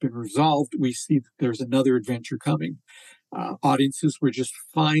everything has been resolved, we see that there's another adventure coming. Audiences were just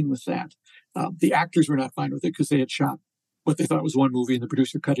fine with that. The actors were not fine with it because they had shot what they thought was one movie and the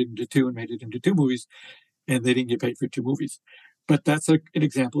producer cut it into two and made it into two movies, and they didn't get paid for two movies. But that's an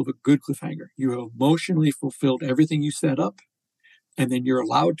example of a good cliffhanger. You have emotionally fulfilled everything you set up, and then you're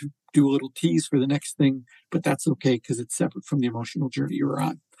allowed to do a little tease for the next thing, but that's okay because it's separate from the emotional journey you're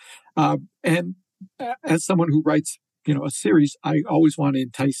on. And as someone who writes, a series, I always want to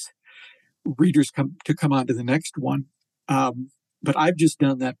entice readers to come on to the next one. But I've just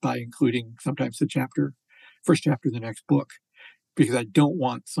done that by including sometimes the first chapter of the next book, because I don't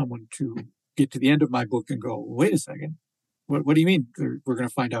want someone to get to the end of my book and go, wait a second, what do you mean? We're going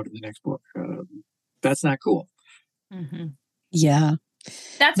to find out in the next book. That's not cool. Mm-hmm. Yeah.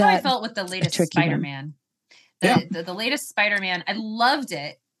 That's how I felt with the latest Spider-Man. The latest Spider-Man, I loved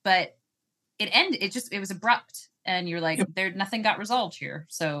it, but it ended. It was abrupt, and you're like, nothing got resolved here.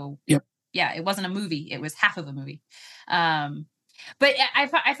 So yeah, it wasn't a movie; it was half of a movie. But I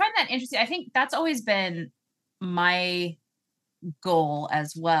find that interesting. I think that's always been my goal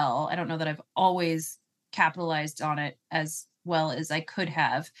as well. I don't know that I've always capitalized on it as well as I could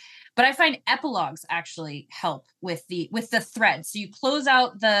have, but I find epilogues actually help with the thread. So you close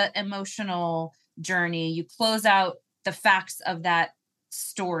out the emotional journey, you close out the facts of that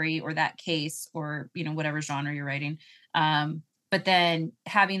story or that case or whatever genre you're writing, but then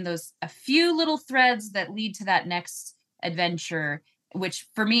having a few little threads that lead to that next adventure, which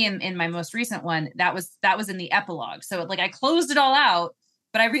for me in my most recent one, that was in the epilogue. So I closed it all out,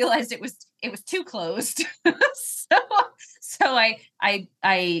 but I realized it was too closed. so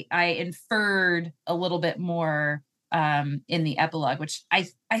I inferred a little bit more in the epilogue, which I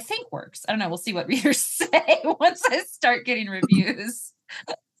think works. I don't know. We'll see what readers say once I start getting reviews.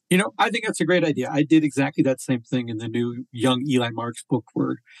 I think that's a great idea. I did exactly that same thing in the new young Eli Marks book,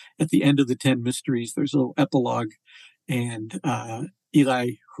 where at the end of the 10 mysteries, there's a little epilogue, and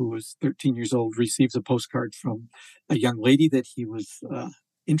Eli, who was 13 years old, receives a postcard from a young lady that he was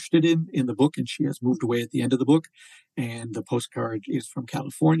interested in the book, and she has moved away at the end of the book. And the postcard is from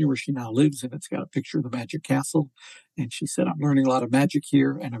California, where she now lives, and it's got a picture of the Magic Castle. And she said, "I'm learning a lot of magic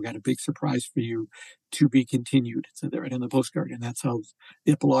here, and I've got a big surprise for you, to be continued." So they're right in the postcard, and that's how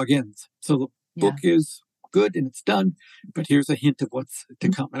the epilogue ends. So the book is good and it's done, but here's a hint of what's to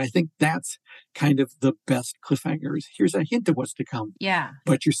come. And I think that's kind of the best cliffhanger, is here's a hint of what's to come. Yeah.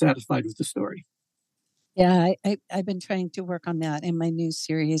 But you're satisfied with the story. Yeah, I've been trying to work on that in my new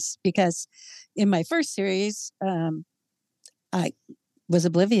series, because in my first series, I was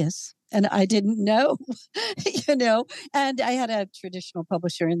oblivious and I didn't know, and I had a traditional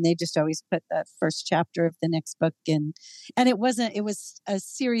publisher and they just always put the first chapter of the next book in. And it was a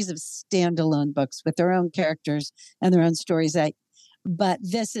series of standalone books with their own characters and their own stories. But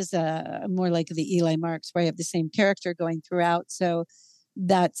this is a more like the Eli Marks, where I have the same character going throughout. So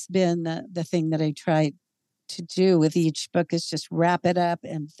that's been the thing that I tried to do with each book, is just wrap it up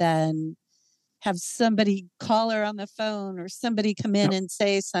and then have somebody call her on the phone, or somebody come in and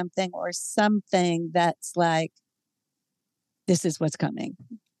say something, or something that's like, this is what's coming,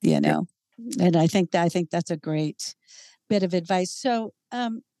 And I think that's a great bit of advice. So,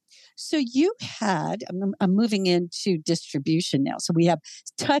 so you had, I'm moving into distribution now. So we have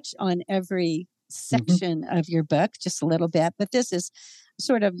touched on every section of your book just a little bit, but this is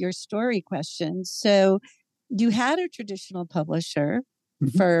sort of your story question. So you had a traditional publisher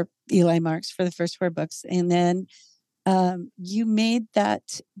for Eli Marks for the first 4 books, and then you made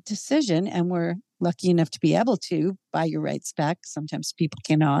that decision, and were lucky enough to be able to buy your rights back. Sometimes people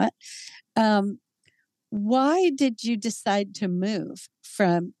cannot. Why did you decide to move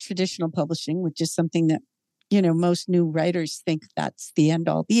from traditional publishing, which is something that, most new writers think that's the end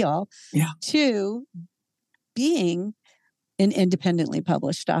all be all, to being an independently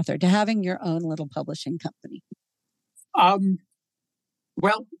published author, to having your own little publishing company?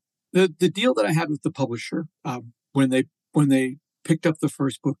 Well, the deal that I had with the publisher, when they picked up the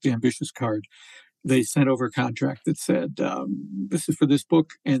first book, The Ambitious Card, they sent over a contract that said, this is for this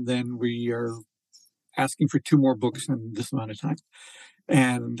book, and then we are asking for 2 more books in this amount of time.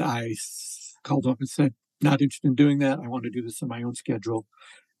 And I called up and said, not interested in doing that. I want to do this on my own schedule.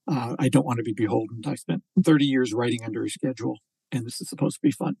 I don't want to be beholden. I spent 30 years writing under a schedule, and this is supposed to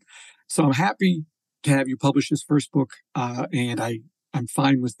be fun. So I'm happy to have you publish this first book, and I'm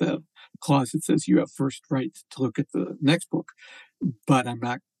fine with the clause that says you have first right to look at the next book, but I'm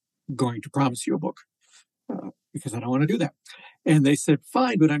not going to promise you a book because I don't want to do that. And they said,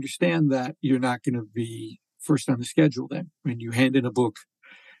 fine, but understand that you're not going to be first on the schedule then. When you hand in a book,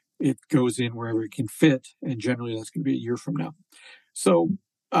 it goes in wherever it can fit, and generally that's going to be a year from now. So,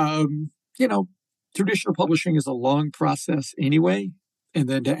 traditional publishing is a long process anyway, and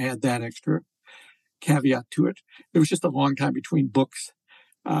then to add that extra caveat to it, there was just a long time between books,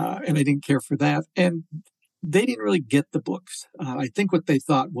 and I didn't care for that. And they didn't really get the books. I think what they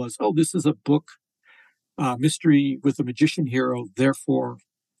thought was, this is a book, mystery with a magician hero, therefore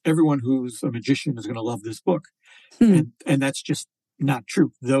everyone who's a magician is going to love this book. And that's just not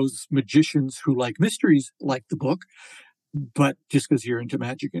true. Those magicians who like mysteries like the book, but just because you're into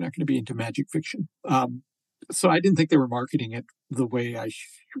magic, you're not going to be into magic fiction. So I didn't think they were marketing it the way I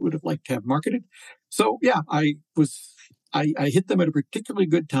would have liked to have marketed. So I hit them at a particularly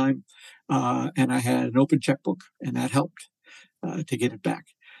good time, and I had an open checkbook, and that helped to get it back.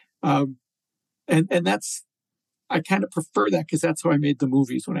 And that's, I kind of prefer that, because that's how I made the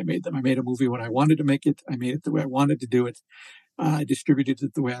movies when I made them. I made a movie when I wanted to make it. I made it the way I wanted to do it. I distributed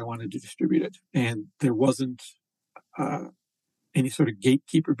it the way I wanted to distribute it. And there wasn't any sort of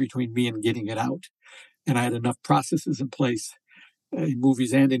gatekeeper between me and getting it out. And I had enough processes in place in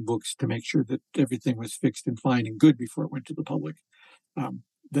movies and in books to make sure that everything was fixed and fine and good before it went to the public.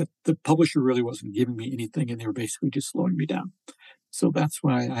 That the publisher really wasn't giving me anything, and they were basically just slowing me down. So that's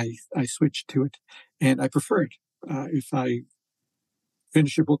why I switched to it, and I prefer it. If I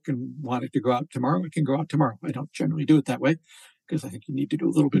finish a book and want it to go out tomorrow, it can go out tomorrow. I don't generally do it that way, because I think you need to do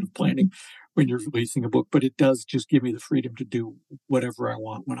a little bit of planning when you're releasing a book, but it does just give me the freedom to do whatever I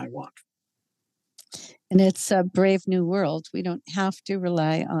want when I want. And it's a brave new world. We don't have to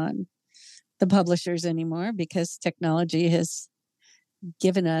rely on the publishers anymore, because technology has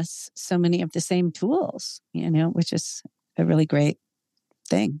given us so many of the same tools, which is a really great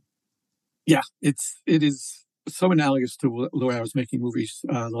thing. Yeah, it is so analogous to the way I was making movies.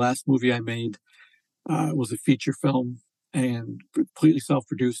 The last movie I made was a feature film and completely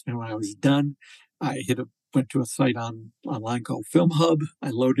self-produced. And when I was done, I went to a site online called Film Hub.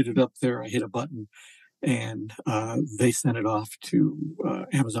 I loaded it up there. I hit a button, and they sent it off to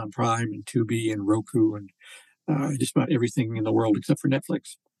Amazon Prime and Tubi and Roku and just about everything in the world except for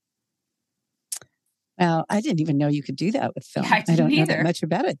Netflix. Well, I didn't even know you could do that with film. Yeah, I I didn't don't know either. that much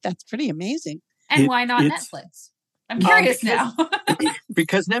about it. That's pretty amazing. And why not Netflix? I'm curious now.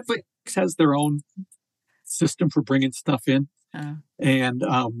 Because Netflix has their own system for bringing stuff in, and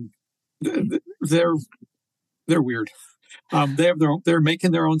they're weird. They have they're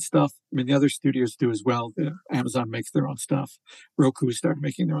making their own stuff. I mean, the other studios do as well. Amazon makes their own stuff. Roku started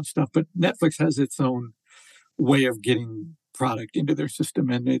making their own stuff, but Netflix has its own way of getting product into their system,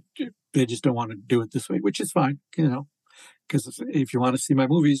 and they just don't want to do it this way, which is fine, because if you want to see my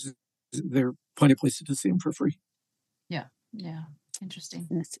movies, there are plenty of places to see them for free. Yeah, interesting.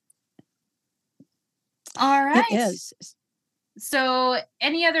 Yes. All right. It is. So,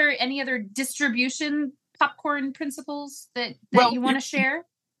 any other distribution popcorn principles that you want to share?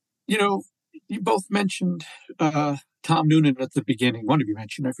 You both mentioned Tom Noonan at the beginning. One of you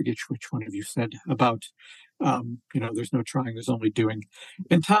mentioned, I forget which one of you said about, there's no trying, there's only doing.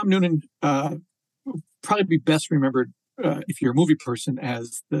 And Tom Noonan probably be best remembered if you're a movie person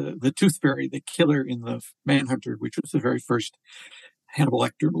as the Tooth Fairy, the killer in the Manhunter, which was the very first Hannibal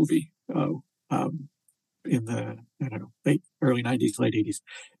Lecter movie in the early 90s, late 80s.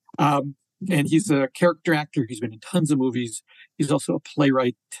 And he's a character actor. He's been in tons of movies. He's also a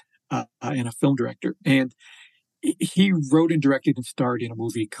playwright and a film director. And he wrote and directed and starred in a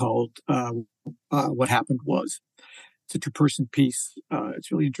movie called What Happened Was. It's a 2-person piece.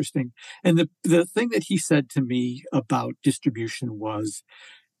 It's really interesting. And the thing that he said to me about distribution was,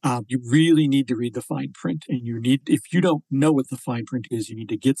 you really need to read the fine print. And if you don't know what the fine print is, you need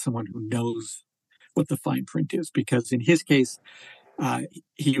to get someone who knows what the fine print is. Because in his case,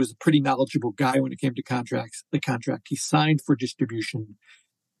 he was a pretty knowledgeable guy when it came to contracts. The contract he signed for distribution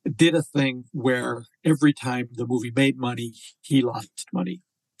did a thing where every time the movie made money, he lost money.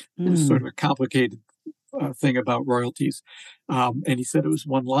 It was sort of a complicated thing about royalties. And he said it was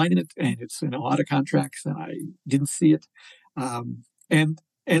one line in it, and it's in a lot of contracts, and I didn't see it. And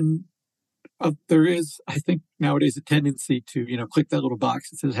there is, I think nowadays, a tendency to, click that little box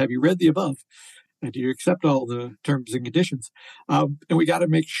that says, have you read the above? And do you accept all the terms and conditions? And we got to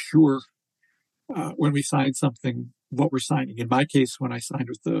make sure when we sign something, what we're signing. In my case, when I signed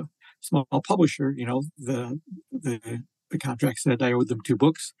with the small publisher, the contract said I owed them 2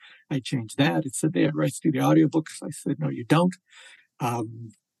 books. I changed that. It said they had rights to the audiobooks. I said, no, you don't. There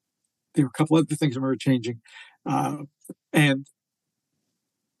were a couple other things that were changing. And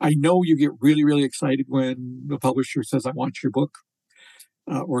I know you get really, really excited when the publisher says, I want your book.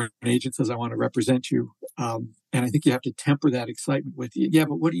 Or an agent says, I want to represent you. And I think you have to temper that excitement with, yeah,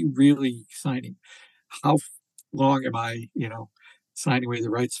 but what are you really signing? How long am I, signing away the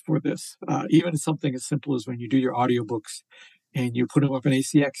rights for this? Even something as simple as when you do your audiobooks and you put them up in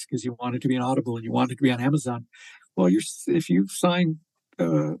ACX because you want it to be on Audible and you want it to be on Amazon. Well, if you sign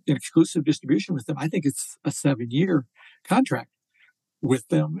an exclusive distribution with them, I think it's a 7-year contract with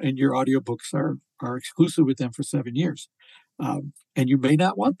them, and your audiobooks are exclusive with them for 7 years. And you may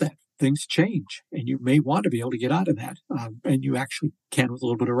not want that. Things change, and you may want to be able to get out of that. And you actually can with a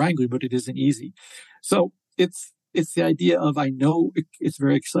little bit of wrangling, but it isn't easy. So it's the idea of, I know it's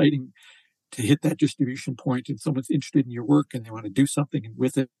very exciting to hit that distribution point and someone's interested in your work and they want to do something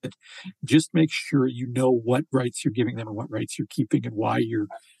with it. Just make sure you know what rights you're giving them and what rights you're keeping and why you're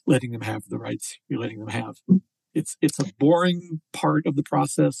letting them have the rights you're letting them have. It's a boring part of the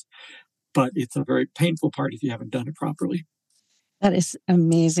process, but it's a very painful part if you haven't done it properly. That is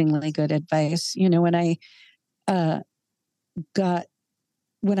amazingly good advice. When I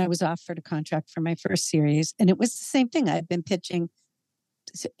when I was offered a contract for my first series, and it was the same thing. I've been pitching,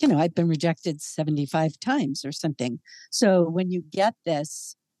 I've been rejected 75 times or something. So when you get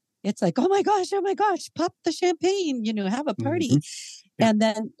this, it's like, oh my gosh, pop the champagne, have a party. Mm-hmm. Yeah. And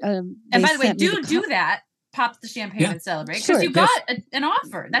then, and by the way, do that. Pop the champagne and celebrate, because you got an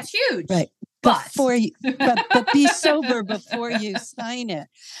offer. That's huge. Right. But be sober before you sign it.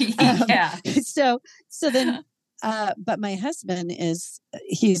 Yeah. So then, but my husband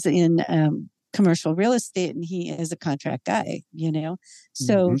he's in commercial real estate, and he is a contract guy,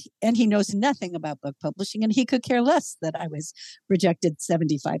 So, and he knows nothing about book publishing, and he could care less that I was rejected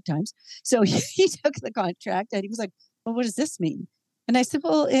 75 times. So he took the contract, and he was like, well, what does this mean? And I said,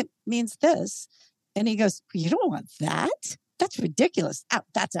 well, it means this. And he goes, you don't want that? That's ridiculous. Out,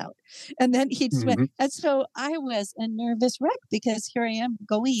 that's out. And then he just went. And so I was a nervous wreck, because here I am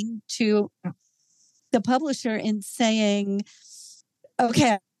going to the publisher and saying,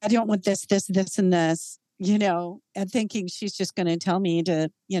 okay, I don't want this, and this, and thinking she's just going to tell me to,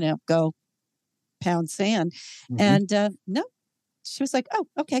 go pound sand. And no, she was like, oh,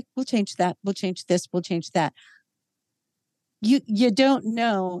 okay, we'll change that. We'll change this. We'll change that. you don't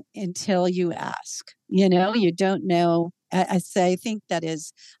know until you ask. You don't know. I think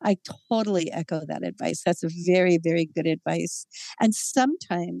I totally echo that advice. That's a very, very good advice. And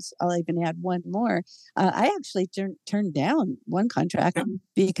sometimes I'll even add one more. I actually turned down one contract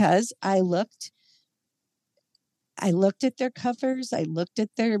because I looked at their covers. I looked at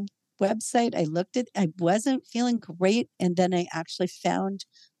their website. I wasn't feeling great. And then I actually found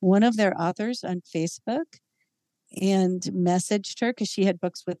one of their authors on Facebook and messaged her because she had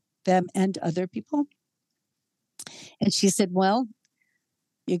books with them and other people. And she said, well,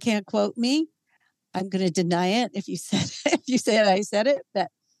 you can't quote me. I'm going to deny it. If you said I said it, but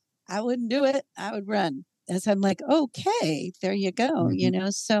I wouldn't do it. I would run. And so I'm like, okay, there you go.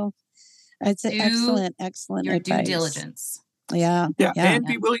 So it's an excellent your advice. Due diligence. Yeah. And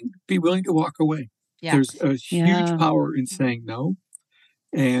be willing to walk away. Yeah. There's a huge power in saying no.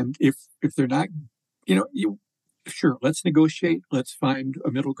 And if they're not, sure, let's negotiate. Let's find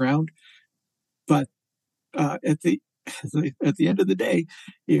a middle ground. But at the end of the day,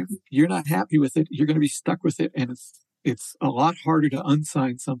 if you're not happy with it, you're going to be stuck with it, and it's a lot harder to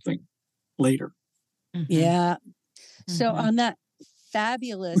unsign something later. Mm-hmm. Yeah. So on that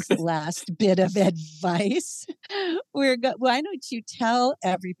fabulous last bit of advice, why don't you tell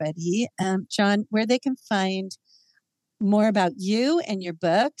everybody, John, where they can find more about you and your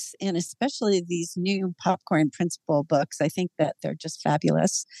books, and especially these new Popcorn Principle books. I think that they're just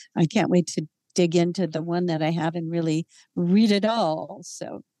fabulous. I can't wait to dig into the one that I have and really read it all.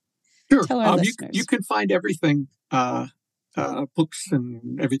 So sure. Tell our listeners. You can find everything, books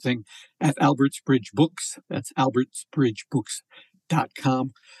and everything at Alberts Bridge Books. That's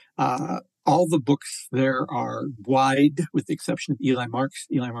albertsbridgebooks.com. All the books there are wide, with the exception of Eli Marks.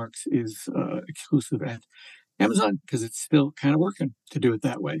 Eli Marks is exclusive at Amazon because it's still kind of working to do it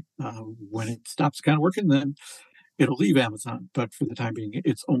that way. When it stops kind of working, then it'll leave Amazon. But for the time being,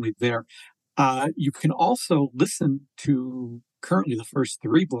 it's only there. You can also listen to currently the first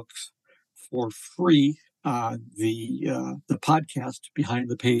 3 books for free. The podcast Behind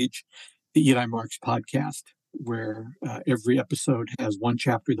the Page, the Eli Marks podcast, where every episode has one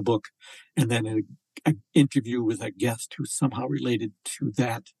chapter of the book and then an interview with a guest who's somehow related to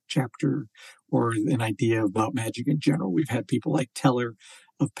that chapter or an idea about magic in general. We've had people like Teller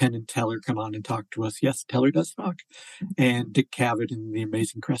of Penn and Teller come on and talk to us. Yes, Teller does talk. And Dick Cavett and the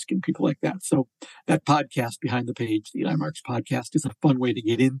Amazing Kreskin, people like that. So that podcast, Behind the Page, the Eli Marks podcast, is a fun way to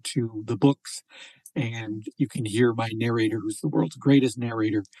get into the books. And you can hear my narrator, who's the world's greatest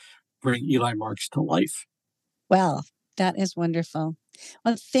narrator, bring Eli Marks to life. Well, that is wonderful.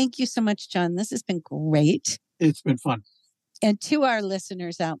 Well, thank you so much, John. This has been great. It's been fun. And to our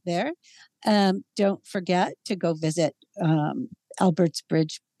listeners out there, don't forget to go visit Alberts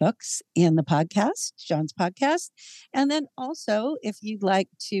Bridge Books and the podcast, John's podcast. And then also, if you'd like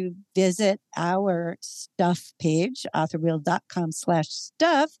to visit our stuff page,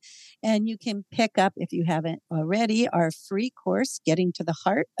 authorwheel.com/stuff, and you can pick up, if you haven't already, our free course, Getting to the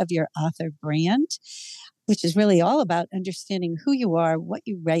Heart of Your Author Brand, which is really all about understanding who you are, what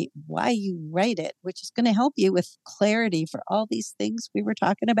you write, why you write it, which is going to help you with clarity for all these things we were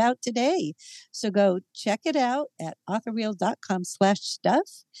talking about today. So go check it out at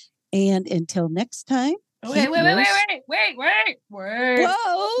authorwheel.com/stuff. And until next time. Wait. Whoa,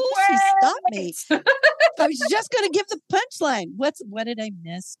 she stopped me. I was just going to give the punchline. What did I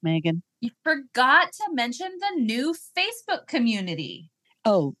miss, Megan? You forgot to mention the new Facebook community.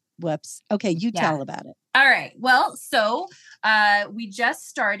 Oh, whoops. Okay, you tell about it. All right. Well, so we just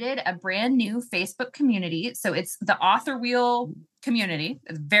started a brand new Facebook community. So it's the Author Wheel community.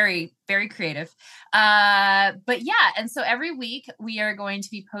 It's very, very creative. But yeah, and so every week we are going to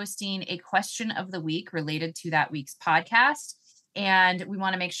be posting a question of the week related to that week's podcast. And we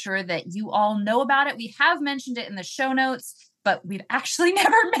want to make sure that you all know about it. We have mentioned it in the show notes, but we've actually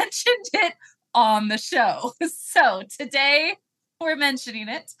never mentioned it on the show. So today we're mentioning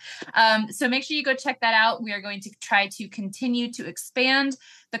it. So make sure you go check that out. We are going to try to continue to expand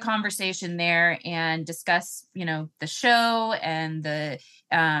the conversation there and discuss, the show and the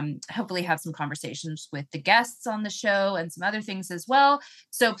hopefully have some conversations with the guests on the show and some other things as well.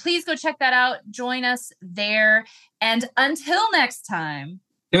 So please go check that out. Join us there. And until next time.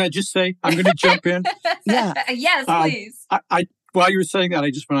 Can I just say, I'm going to jump in? Yeah. Yes, please. I while you were saying that,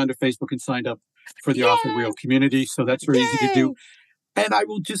 I just went onto Facebook and signed up for the Author Wheel community. So that's very easy to do. And I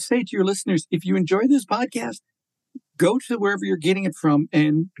will just say to your listeners, if you enjoy this podcast, go to wherever you're getting it from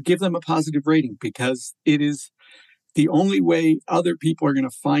and give them a positive rating, because it is the only way other people are going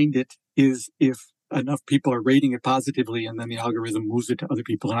to find it is if enough people are rating it positively, and then the algorithm moves it to other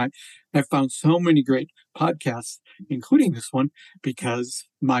people. And I've found so many great podcasts, including this one, because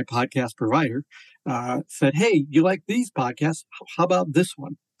my podcast provider said, hey, you like these podcasts? How about this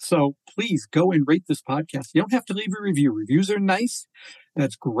one? So please go and rate this podcast. You don't have to leave a review. Reviews are nice.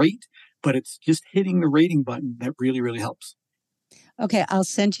 That's great. But it's just hitting the rating button that really, really helps. Okay, I'll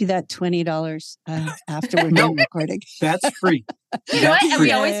send you that $20 after we're done recording. That's free. You know what? And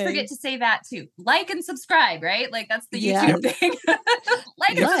we always forget to say that too. Like and subscribe, right? Like that's the YouTube thing.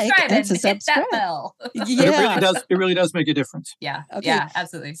 like and subscribe and hit that bell. Yeah. It really does make a difference. Yeah. Okay. Yeah,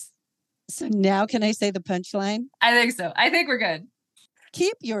 absolutely. So now can I say the punchline? I think so. I think we're good.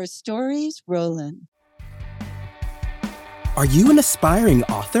 Keep your stories rolling. Are you an aspiring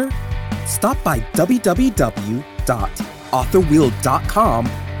author? Stop by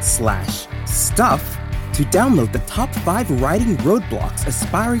www.authorwheel.com/stuff to download the top 5 writing roadblocks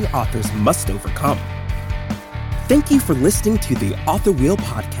aspiring authors must overcome. Thank you for listening to the Author Wheel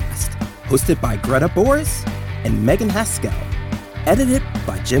podcast, hosted by Greta Boris and Megan Haskell, edited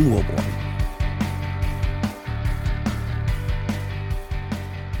by Jim Wilborn.